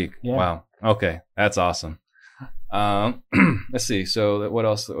every week, yeah. Wow. Okay, that's awesome. Let's see. So what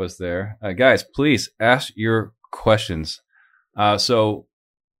else was there, guys? Please ask your questions. So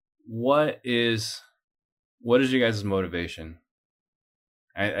what is your guys' motivation?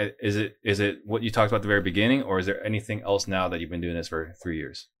 Is it what you talked about at the very beginning, or is there anything else now that you've been doing this for 3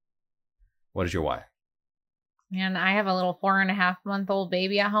 years? What is your why? And I have a little 4.5-month-old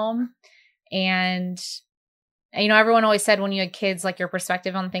baby at home, and you know, everyone always said when you had kids, like your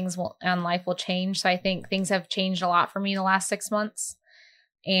perspective on things on life will change. So I think things have changed a lot for me the last 6 months.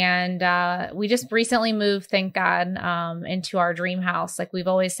 And we just recently moved, thank God, into our dream house. Like we've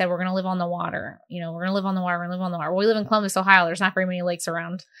always said, we're going to live on the water. You know, we're going to live on the water. We're going to live on the water. Well, we live in Columbus, Ohio. There's not very many lakes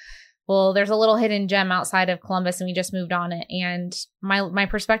around. Well, there's a little hidden gem outside of Columbus, and we just moved on it. And my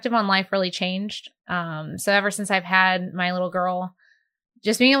perspective on life really changed. So ever since I've had my little girl,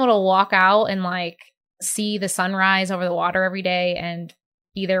 just being able to walk out and like see the sunrise over the water every day and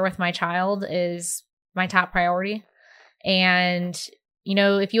be there with my child is my top priority. And, you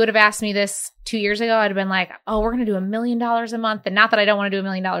know, if you would have asked me this 2 years ago, I'd have been like, oh, we're going to do $1 million a month. And not that I don't want to do $1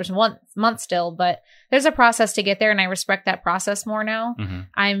 million in 1 month still, but there's a process to get there. And I respect that process more now.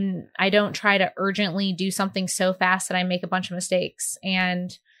 I don't try to urgently do something so fast that I make a bunch of mistakes.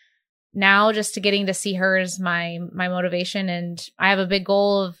 And now just getting to see her is my motivation. And I have a big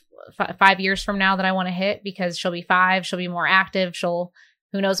goal of 5 years from now that I want to hit, because she'll be 5, she'll be more active. Who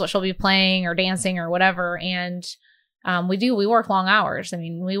knows what she'll be playing or dancing or whatever. And we work long hours. I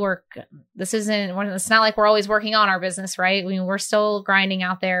mean, it's not like we're always working on our business, right? I mean, we're still grinding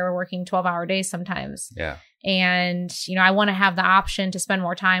out there. We're working 12-hour days sometimes. Yeah. And, I want to have the option to spend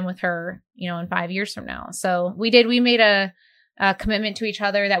more time with her, in 5 years from now. So we made a commitment to each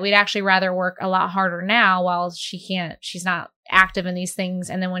other that we'd actually rather work a lot harder now while she's not active in these things.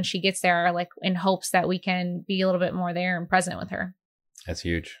 And then when she gets there, like in hopes that we can be a little bit more there and present with her. That's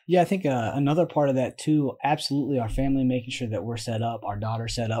huge. Yeah, I think another part of that too, absolutely our family, making sure that we're set up, our daughter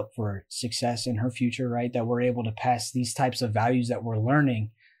set up for success in her future, right? That we're able to pass these types of values that we're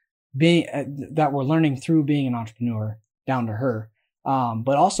learning, through being an entrepreneur down to her.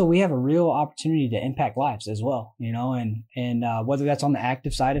 But also we have a real opportunity to impact lives as well, and whether that's on the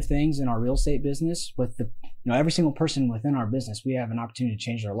active side of things in our real estate business with every single person within our business, we have an opportunity to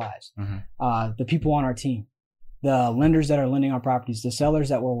change their lives. Mm-hmm. The people on our team, the lenders that are lending our properties, the sellers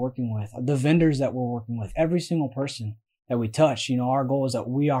that we're working with, the vendors that we're working with, every single person that we touch, our goal is that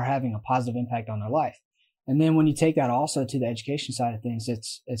we are having a positive impact on their life. And then when you take that also to the education side of things,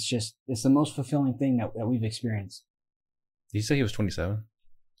 it's the most fulfilling thing that we've experienced. Did you say he was 27?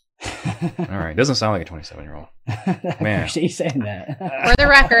 All right. Doesn't sound like a 27-year-old. Man. I appreciate you saying that. For the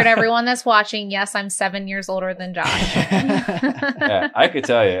record, everyone that's watching, yes, I'm 7 years older than Josh. Yeah, I could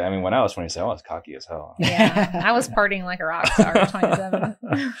tell you. I mean, when I was 27, I was cocky as hell. Yeah, I was partying like a rock star at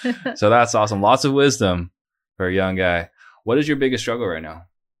 27. So that's awesome. Lots of wisdom for a young guy. What is your biggest struggle right now?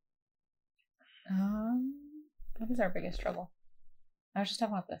 What is our biggest struggle? I was just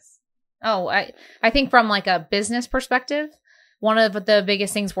talking about this. Oh, I think from like a business perspective, one of the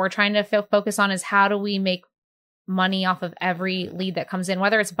biggest things we're trying to focus on is how do we make money off of every lead that comes in,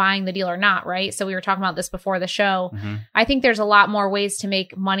 whether it's buying the deal or not, right? So we were talking about this before the show. Mm-hmm. I think there's a lot more ways to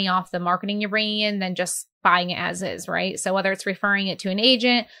make money off the marketing you're bringing in than just buying it as is, right? So whether it's referring it to an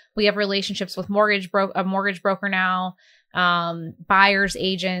agent, we have relationships with a mortgage broker now, buyers,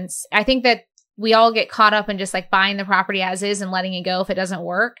 agents. I think that we all get caught up in just like buying the property as is and letting it go if it doesn't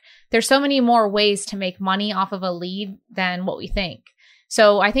work. There's so many more ways to make money off of a lead than what we think.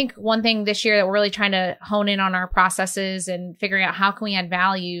 So I think one thing this year that we're really trying to hone in on our processes and figuring out how can we add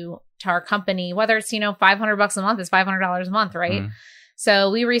value to our company, whether it's, $500 a month is $500 a month, right? Mm-hmm. So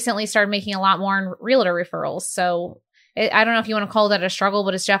we recently started making a lot more in realtor referrals. So I don't know if you want to call that a struggle,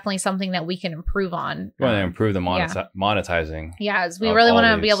 but it's definitely something that we can improve on. We want to improve the monetizing. Yeah, we really want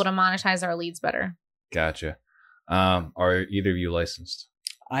to be able to monetize our leads better. Gotcha. Are either of you licensed?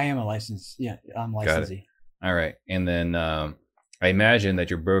 I am a licensed. Yeah, I'm licensee. All right. And then I imagine that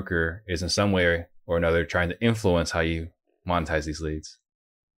your broker is in some way or another trying to influence how you monetize these leads.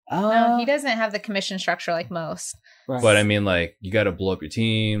 No, he doesn't have the commission structure like most. Right. But I mean, like, you got to blow up your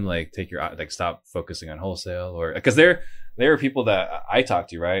team, like stop focusing on wholesale, or because there are people that I talk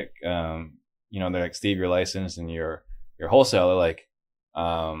to, right? They're like, Steve, you're licensed and you're wholesaler. Like,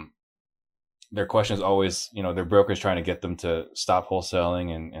 their question is always, their broker's trying to get them to stop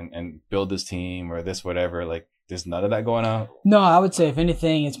wholesaling and build this team or this, whatever. Like, there's none of that going on. No, I would say if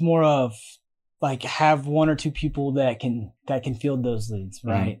anything, it's more of like have one or two people that can field those leads,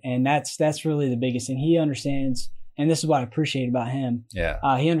 right? Mm-hmm. And that's really the biggest thing. He understands, and this is what I appreciate about him. Yeah,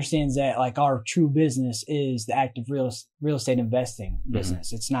 he understands that like our true business is the active real estate investing business.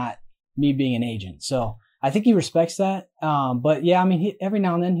 Mm-hmm. It's not me being an agent. So I think he respects that. But yeah, I mean, every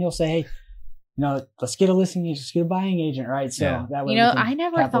now and then he'll say, hey, let's get a listing agent, let's get a buying agent, right? So that way, I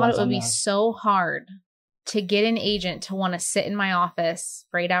never thought it would be so hard to get an agent to want to sit in my office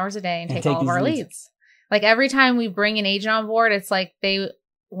for 8 hours a day and take all of our leads. Like every time we bring an agent on board, it's like they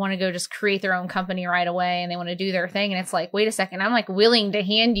want to go just create their own company right away and they want to do their thing. And it's like, wait a second, I'm like willing to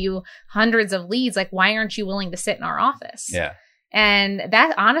hand you hundreds of leads. Like, why aren't you willing to sit in our office? Yeah. And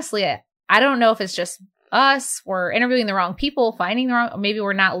that honestly, I don't know if it's just us, we're interviewing the wrong people, finding the wrong, or maybe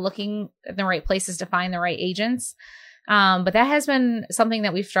we're not looking at the right places to find the right agents. But that has been something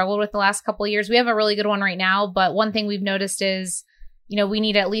that we've struggled with the last couple of years. We have a really good one right now, but one thing we've noticed is, we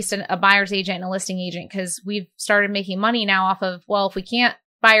need at least a buyer's agent and a listing agent, because we've started making money now off of, well, if we can't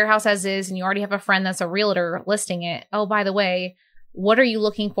buy your house as is and you already have a friend that's a realtor listing it, oh, by the way, what are you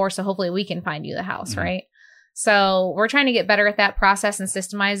looking for? So hopefully we can find you the house, mm-hmm. right? So we're trying to get better at that process and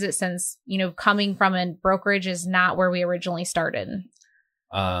systemize it, since, coming from a brokerage is not where we originally started.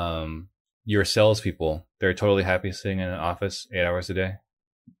 Your salespeople, they're totally happy sitting in an office 8 hours a day?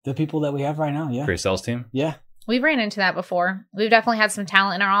 The people that we have right now, yeah. For your sales team? Yeah. We've ran into that before. We've definitely had some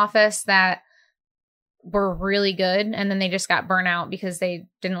talent in our office that were really good, and then they just got burnt out because they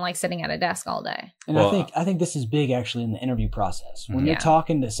didn't like sitting at a desk all day. And I think this is big actually in the interview process. When you're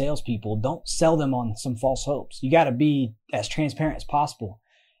talking to salespeople, don't sell them on some false hopes. You got to be as transparent as possible.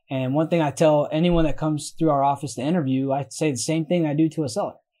 And one thing I tell anyone that comes through our office to interview, I say the same thing I do to a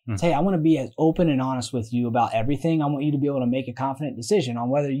seller. Hey, I want to be as open and honest with you about everything. I want you to be able to make a confident decision on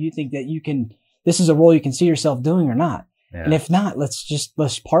whether you think that you can this is a role you can see yourself doing or not. Yeah. And if not,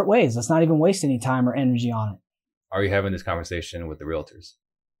 let's part ways. Let's not even waste any time or energy on it. Are you having this conversation with the realtors?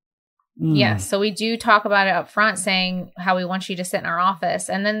 Yes. So we do talk about it up front, saying how we want you to sit in our office,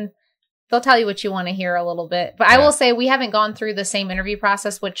 and then they'll tell you what you want to hear a little bit. But I will say we haven't gone through the same interview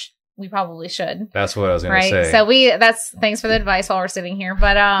process, which we probably should. That's what I was going to say. So thanks for the advice while we're sitting here.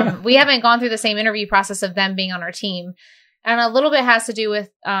 But we haven't gone through the same interview process of them being on our team. And a little bit has to do with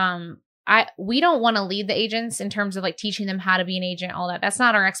we don't want to lead the agents in terms of like teaching them how to be an agent, all that. That's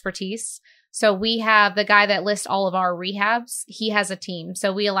not our expertise. So we have the guy that lists all of our rehabs. He has a team.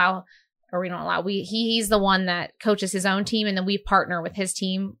 So we don't allow. He's the one that coaches his own team, and then we partner with his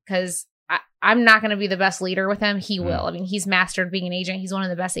team because I'm not going to be the best leader with him. He will. I mean, he's mastered being an agent. He's one of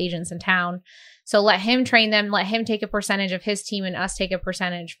the best agents in town. So let him train them. Let him take a percentage of his team, and us take a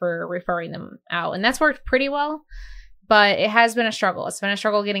percentage for referring them out. And that's worked pretty well. But it has been a struggle. It's been a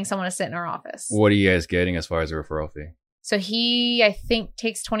struggle getting someone to sit in our office. What are you guys getting as far as a referral fee? So he, I think,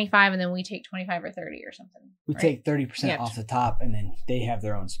 takes 25, and then we take 25 or 30 or something. We take 30% off the top, and then they have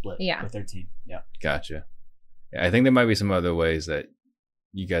their own split with their team. Yeah. Gotcha. Yeah, I think there might be some other ways that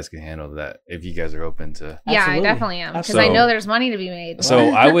you guys can handle that if you guys are open to. Yeah, absolutely. I definitely am. Because I know there's money to be made. So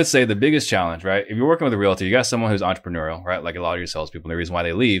I would say the biggest challenge, right? If you're working with a realtor, you got someone who's entrepreneurial, right? Like a lot of your salespeople, the reason why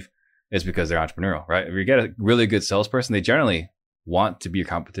they leave is because they're entrepreneurial, right? If you get a really good salesperson, they generally want to be your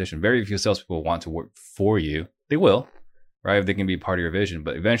competition. Very few salespeople want to work for you. They will, right? If they can be part of your vision,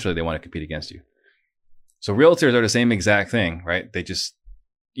 but eventually they want to compete against you. So realtors are the same exact thing, right? You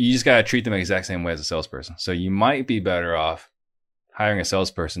just got to treat them the exact same way as a salesperson. So you might be better off hiring a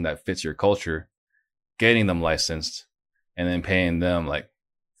salesperson that fits your culture, getting them licensed, and then paying them like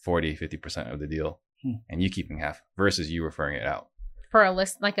 40, 50% of the deal, and you keeping half versus you referring it out. For a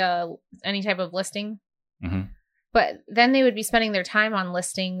list, like any type of listing. Mm-hmm. But then they would be spending their time on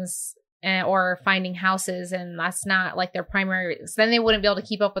listings or finding houses, and that's not like their primary. So then they wouldn't be able to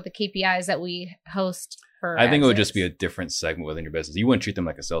keep up with the KPIs that we host for. I think it would just be a different segment within your business. You wouldn't treat them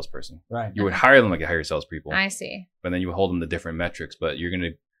like a salesperson. Right. You would hire them like you hire salespeople. I see. But then you would hold them to different metrics, but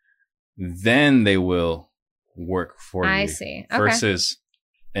then they will work for you. I see. Okay. Versus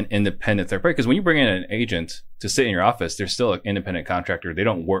an independent third party. Because when you bring in an agent to sit in your office, they're still an independent contractor. They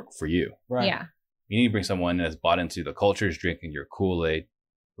don't work for you. Right. Yeah. You need to bring someone that's bought into the cultures, drinking your Kool-Aid,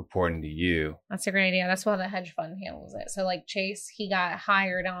 reporting to you. That's a great idea. That's why the hedge fund handles it. So like Chase, he got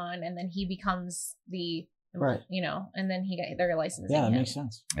hired on, and then he becomes the, and then he got their licensing. Yeah, that makes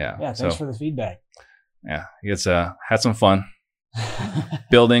sense. Yeah. Yeah. Thanks for the feedback. Yeah. It's had some fun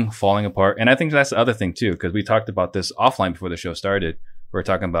building, falling apart. And I think that's the other thing too, because we talked about this offline before the show started. We're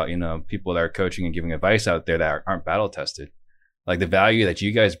talking about, people that are coaching and giving advice out there that aren't battle tested. Like the value that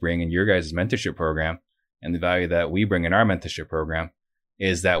you guys bring in your guys' mentorship program and the value that we bring in our mentorship program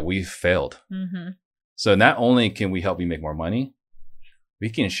is that we've failed. Mm-hmm. So not only can we help you make more money, we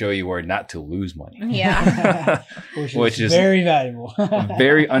can show you where not to lose money. Yeah. Which is very valuable.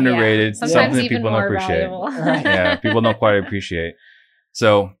 Very underrated. Yeah. Sometimes something people don't appreciate. Right. Yeah, people don't quite appreciate.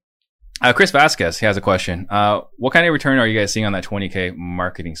 So Chris Vasquez, he has a question. What kind of return are you guys seeing on that $20K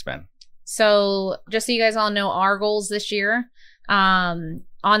marketing spend? So just so you guys all know our goals this year,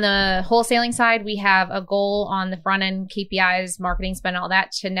 on the wholesaling side, we have a goal on the front end KPIs, marketing spend, all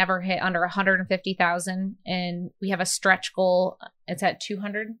that to never hit under 150,000. And we have a stretch goal. It's at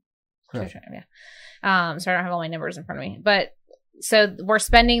 200. Correct. Yeah. So I don't have all my numbers in front of me, but so we're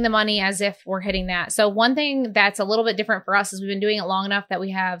spending the money as if we're hitting that. So one thing that's a little bit different for us is we've been doing it long enough that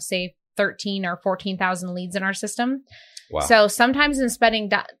we have, say, 13 or 14,000 leads in our system. Wow. So sometimes in spending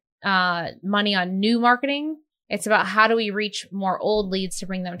money on new marketing, it's about how do we reach more old leads to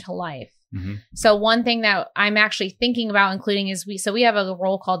bring them to life. Mm-hmm. So one thing that I'm actually thinking about including is we have a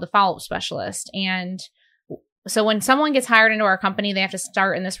role called the follow-up specialist. And so when someone gets hired into our company, they have to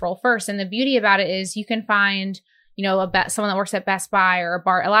start in this role first. And the beauty about it is you can find, someone that works at Best Buy or a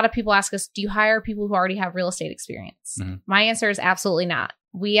bar. A lot of people ask us, do you hire people who already have real estate experience? Mm-hmm. My answer is absolutely not.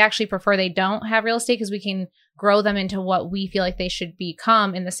 We actually prefer they don't have real estate because we can grow them into what we feel like they should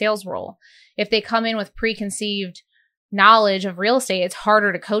become in the sales role. If they come in with preconceived knowledge of real estate, it's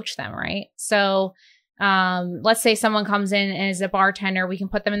harder to coach them, right? So let's say someone comes in and is a bartender, we can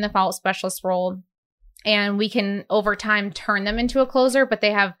put them in the follow-up specialist role and we can over time turn them into a closer, but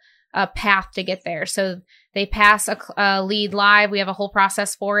they have a path to get there. So they pass a lead live. We have a whole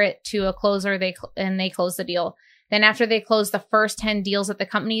process for it to a closer. They close the deal. Then after they close the first 10 deals at the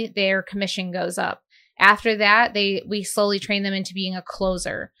company, their commission goes up. After that, we slowly train them into being a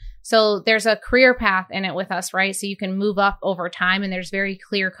closer. So there's a career path in it with us, right? So you can move up over time, and there's very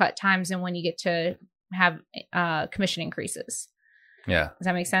clear-cut times in when you get to have commission increases. Yeah. Does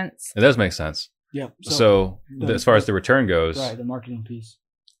that make sense? It does make sense. Yep. So as far as the return goes, right, the marketing piece.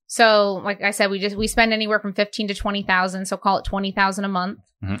 So, like I said, we spend anywhere from 15 to 20,000. So call it 20,000 a month,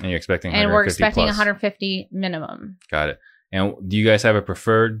 and you're expecting, and we're expecting plus. 150 minimum. Got it. And do you guys have a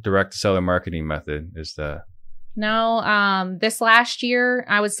preferred direct to seller marketing method? No. This last year,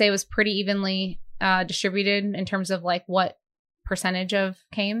 I would say was pretty evenly distributed in terms of like what percentage of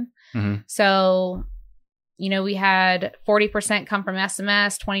came. Mm-hmm. So, we had 40% come from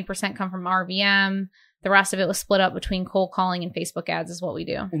SMS, 20% come from RVM. The rest of it was split up between cold calling and Facebook ads is what we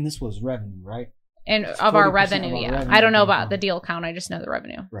do. And this was revenue, right? And of our revenue, yeah. Revenue, I don't know about the deal count. I just know the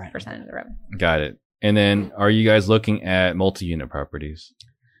revenue, percentage of the revenue. Got it. And then are you guys looking at multi-unit properties?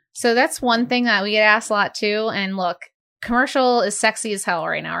 So that's one thing that we get asked a lot too. And look, commercial is sexy as hell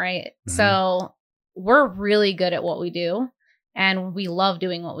right now, right? Mm-hmm. So we're really good at what we do and we love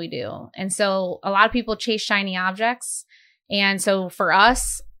doing what we do. And so a lot of people chase shiny objects. And so for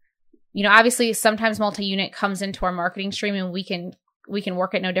us, obviously sometimes multi-unit comes into our marketing stream and we can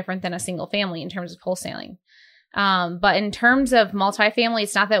work it no different than a single family in terms of wholesaling. But in terms of multifamily,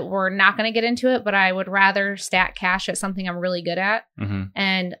 it's not that we're not going to get into it, but I would rather stack cash at something I'm really good at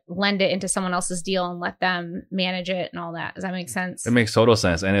and lend it into someone else's deal and let them manage it and all that. Does that make sense? It makes total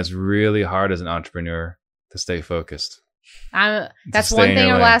sense. And it's really hard as an entrepreneur to stay focused. That's one thing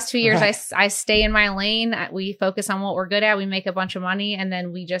over the last 2 years. I stay in my lane. We focus on what we're good at. We make a bunch of money and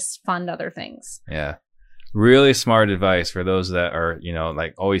then we just fund other things. Yeah. Really smart advice for those that are,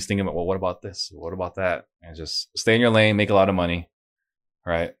 like always thinking about, well, what about this? What about that? And just stay in your lane, make a lot of money.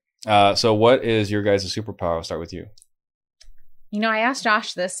 Right. So what is your guys' superpower? I'll start with you. I asked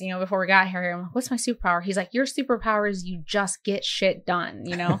Josh this, before we got here. I'm like, what's my superpower? He's like, your superpower is you just get shit done,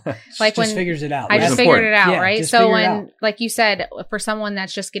 like just figures it out. I just figured it out, right? So when, like you said, for someone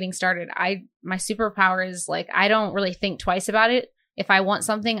that's just getting started, my superpower is like, I don't really think twice about it. If I want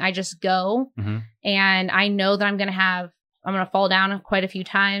something, I just go and I know that I'm going to fall down quite a few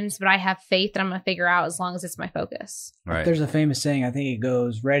times, but I have faith that I'm going to figure out as long as it's my focus. Right. There's a famous saying, I think it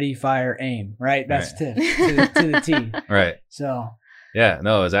goes ready, fire, aim, right? That's to the T. Right. So. Yeah,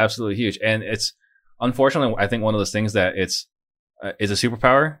 no, it's absolutely huge. And it's unfortunately, I think one of those things that is a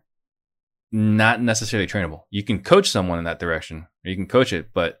superpower, not necessarily trainable. You can coach someone in that direction or you can coach it,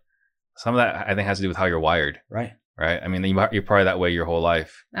 but some of that I think has to do with how you're wired. Right. Right. I mean, you're probably that way your whole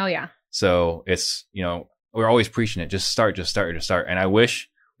life. Oh, yeah. So it's, we're always preaching it. Just start. And I wish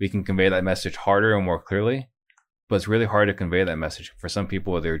we can convey that message harder and more clearly, but it's really hard to convey that message. For some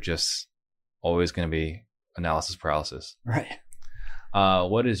people, they're just always going to be analysis paralysis. Right.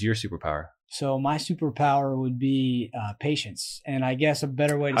 What is your superpower? So my superpower would be patience. And I guess a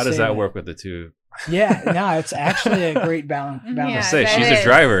better way to say how does that work with the two? Yeah, no, it's actually a great balance. Yeah, she's a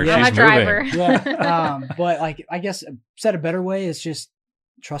driver. Yeah. She's I'm a driver. Yeah. But like, I guess said a better way is just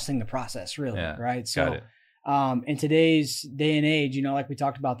trusting the process, really. Yeah, right. So, in today's day and age, like we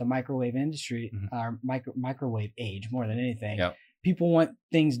talked about the microwave industry, microwave age more than anything. Yep. People want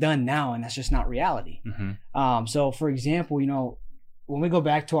things done now, and that's just not reality. So for example, when we go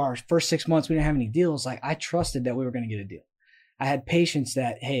back to our first 6 months, we didn't have any deals. Like I trusted that we were going to get a deal. I had patience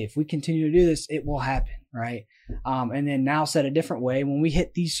that, hey, if we continue to do this, it will happen, right? And then now said a different way, when we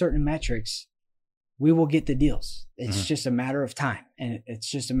hit these certain metrics, we will get the deals. It's just a matter of time. And it's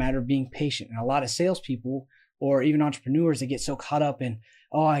just a matter of being patient. And a lot of salespeople or even entrepreneurs, they get so caught up in,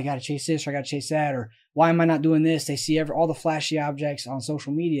 oh, I got to chase this or I got to chase that, or why am I not doing this? They see all the flashy objects on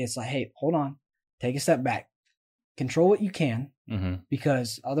social media. It's like, hey, hold on, take a step back, control what you can,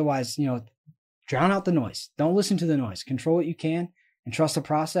 because otherwise, drown out the noise. Don't listen to the noise. Control what you can and trust the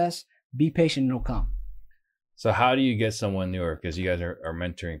process. Be patient and it'll come. So how do you get someone newer? Because you guys are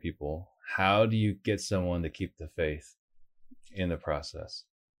mentoring people. How do you get someone to keep the faith in the process?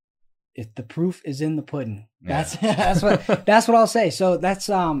 If the proof is in the pudding, that's what I'll say. So that's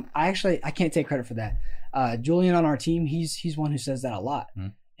I can't take credit for that. Julian on our team, he's one who says that a lot.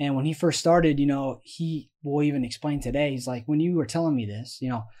 And when he first started, he will even explain today. He's like, when you were telling me this,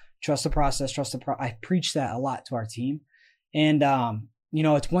 trust the process, I preach that a lot to our team. And,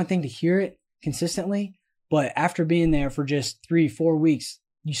 it's one thing to hear it consistently, but after being there for just 3-4 weeks,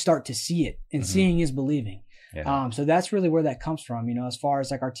 you start to see it, and seeing is believing. Yeah. So that's really where that comes from. As far as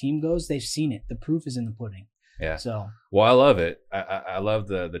like our team goes, they've seen it. The proof is in the pudding. Yeah. So, well, I love it. I love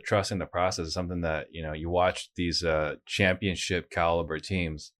the trust in the process. It's something that, you watch these championship caliber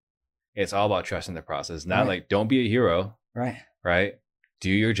teams. It's all about trusting the process. Not like, don't be a hero. Right.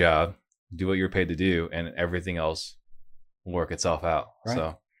 Do your job, do what you're paid to do, and everything else will work itself out. Right.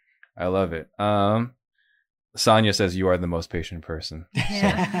 So I love it. Sonia says you are the most patient person.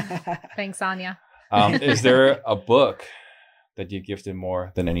 Yeah. Thanks, Sonia. Is there a book that you gifted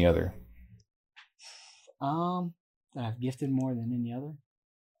more than any other? That I've gifted more than any other.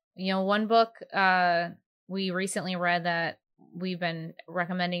 You know, one book we recently read that we've been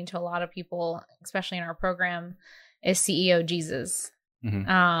recommending to a lot of people, especially in our program, is CEO Jesus.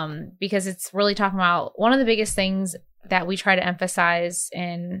 Because it's really talking about one of the biggest things that we try to emphasize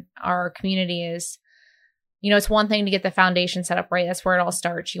in our community is, you know, it's one thing to get the foundation set up right. That's where it all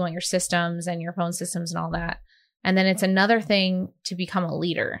starts. You want your systems and your phone systems and all that. And then it's another thing to become a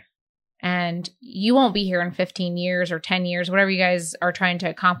leader. And you won't be here in 15 years or 10 years, whatever you guys are trying to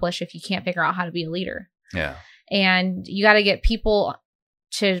accomplish, if you can't figure out how to be a leader. Yeah. And you got to get people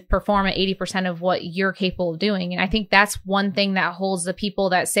to perform at 80% of what you're capable of doing. And I think that's one thing that holds the people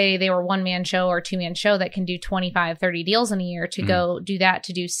that say they were one-man show or two-man show that can do 25, 30 deals in a year to go do that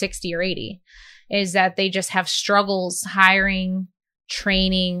to do 60 or 80, is that they just have struggles hiring,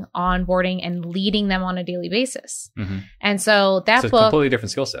 training, onboarding, and leading them on a daily basis. And so that book, a completely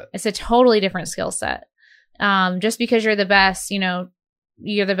different skill set. It's a totally different skill set. Just because you're the best, you know,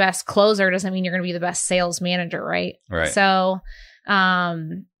 you're the best closer doesn't mean you're going to be the best sales manager, right? Right. So, I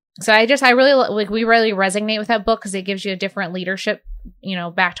really like, we really resonate with that book because it gives you a different leadership, you know,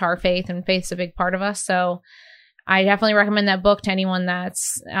 back to our faith, and faith's a big part of us. So I definitely recommend that book to anyone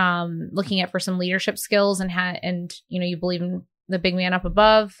that's looking at for some leadership skills and you know, you believe in the big man up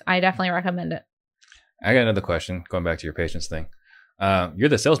above. I definitely recommend it. I got another question going back to your patience thing. You're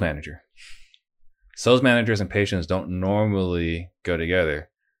the sales manager. Sales managers and patients don't normally go together.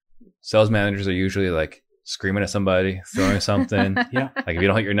 Sales managers are usually like screaming at somebody, throwing something. Yeah. Like if you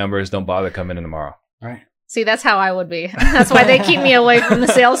don't hit your numbers, don't bother coming in tomorrow. Right. See, that's how I would be. That's why they keep me away from the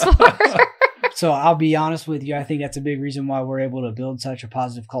sales floor. So I'll be honest with you. I think that's a big reason why we're able to build such a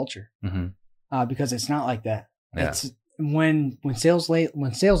positive culture. Because it's not like that. Yeah. It's when sales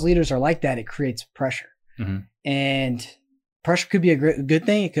leaders are like that, it creates pressure. And pressure could be a good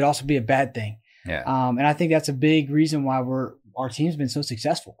thing. It could also be a bad thing. Yeah. And I think that's a big reason why our team's been so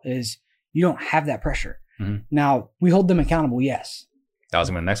successful is you don't have that pressure. Now, we hold them accountable, yes. That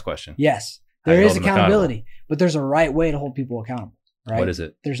was my next question. Yes. There is accountability, but there's a right way to hold people accountable, right? What is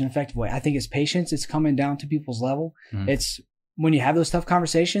it? There's an effective way. I think it's patience. It's coming down to people's level. It's when you have those tough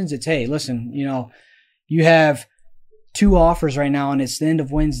conversations, it's, hey, listen, you know, you have 2 offers right now and it's the end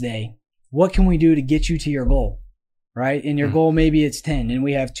of Wednesday. What can we do to get you to your goal, right? And your goal, maybe it's 10 and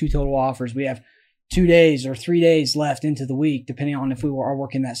we have 2 total offers. We have 2 days or 3 days left into the week, depending on if we are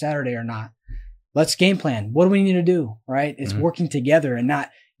working that Saturday or not. Let's game plan. What do we need to do? Right? It's working together and not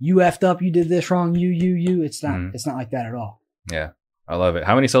you effed up. You did this wrong. You. It's not. It's not like that at all. Yeah, I love it.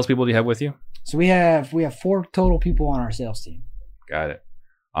 How many salespeople do you have with you? So we have 4 total people on our sales team. Got it.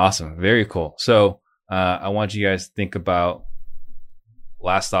 Awesome. Very cool. So I want you guys to think about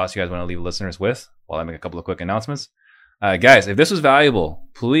last thoughts you guys want to leave listeners with while I make a couple of quick announcements. Guys, if this was valuable,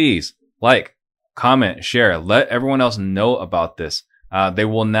 please like, comment, share. Let everyone else know about this. There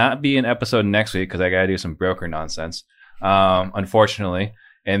will not be an episode next week because I got to do some broker nonsense, unfortunately.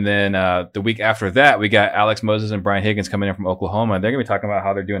 And then the week after that, we got Alex Moses and Brian Higgins coming in from Oklahoma. They're going to be talking about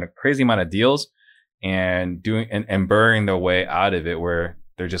how they're doing a crazy amount of deals and burning their way out of it, where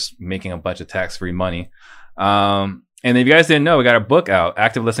they're just making a bunch of tax-free money. And if you guys didn't know, we got a book out,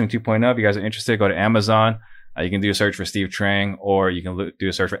 Active Listening 2.0. If you guys are interested, go to Amazon. You can do a search for Steve Trang, or you can do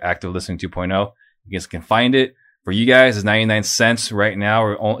a search for Active Listening 2.0. You guys can find it. For you guys, it's 99 cents right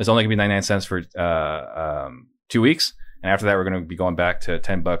now. It's only going to be 99 cents for 2 weeks. And after that, we're going to be going back to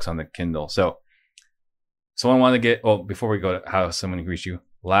 $10 on the Kindle. So someone wanted to before we go to how someone can reach you,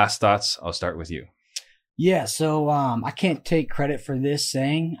 last thoughts, I'll start with you. Yeah, so I can't take credit for this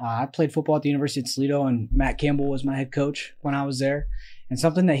saying. I played football at the University of Toledo, and Matt Campbell was my head coach when I was there. And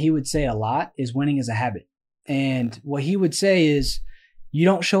something that he would say a lot is winning is a habit. And what he would say is, you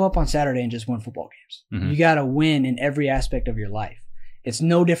don't show up on Saturday and just win football games. You got to win in every aspect of your life. It's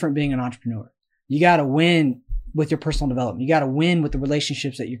no different being an entrepreneur. You got to win with your personal development. You got to win with the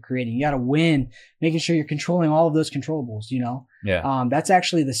relationships that you're creating. You got to win making sure you're controlling all of those controllables, you know? Yeah. That's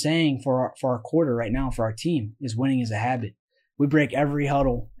actually the saying for our quarter right now for our team is winning is a habit. We break every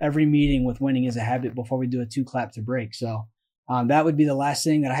huddle, every meeting with winning is a habit before we do a 2 clap to break. So that would be the last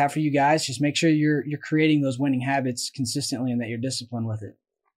thing that I have for you guys. Just make sure you're creating those winning habits consistently and that you're disciplined with it.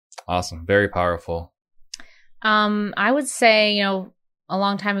 Awesome. Very powerful. I would say, you know, a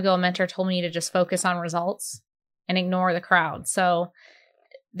long time ago, a mentor told me to just focus on results and ignore the crowd. So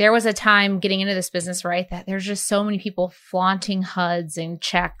there was a time getting into this business, right, that there's just so many people flaunting HUDs and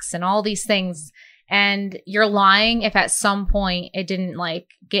checks and all these things. And you're lying if at some point it didn't like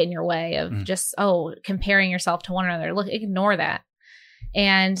get in your way of just, comparing yourself to one another. Look, ignore that.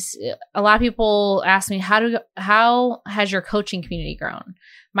 And a lot of people ask me, how has your coaching community grown?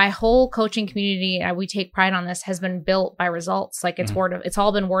 My whole coaching community, we take pride on this, has been built by results. Like it's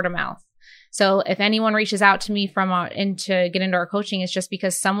all been word of mouth. So if anyone reaches out to me to get into our coaching, it's just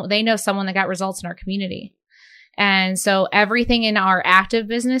because they know someone that got results in our community. And so everything in our active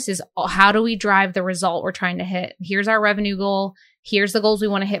business is how do we drive the result we're trying to hit? Here's our revenue goal. Here's the goals we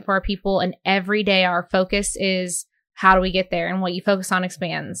want to hit for our people. And every day our focus is how do we get there? And what you focus on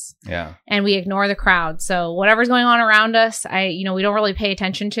expands. Yeah. And we ignore the crowd. So whatever's going on around us, we don't really pay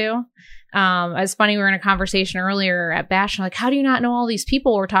attention to. It's funny, we were in a conversation earlier at Bash. I'm like, how do you not know all these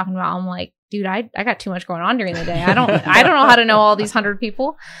people we're talking about? I'm like, dude, I got too much going on during the day. I don't know how to know all these 100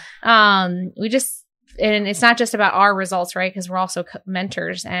 people. And it's not just about our results, right? Because we're also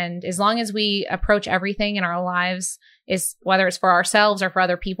mentors. And as long as we approach everything in our lives, whether it's for ourselves or for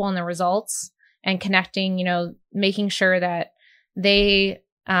other people and the results and connecting, making sure that they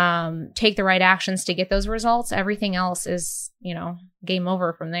take the right actions to get those results, everything else is, game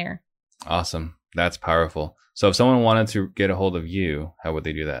over from there. Awesome. That's powerful. So if someone wanted to get a hold of you, how would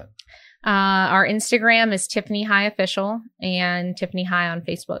they do that? Our Instagram is Tiffany High Official and Tiffany High on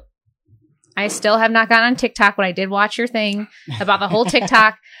Facebook. I still have not gotten on TikTok, but I did watch your thing about the whole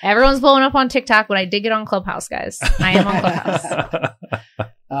TikTok. Everyone's blowing up on TikTok, but I did get on Clubhouse, guys. I am on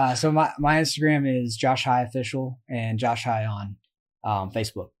Clubhouse. So my Instagram is Josh High Official and Josh High on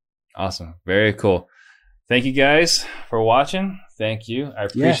Facebook. Awesome. Very cool. Thank you guys for watching. Thank you. I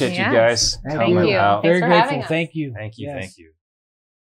appreciate you guys coming out. Very Thanks for having grateful. us. Thank you. Thank you. Yes. Thank you.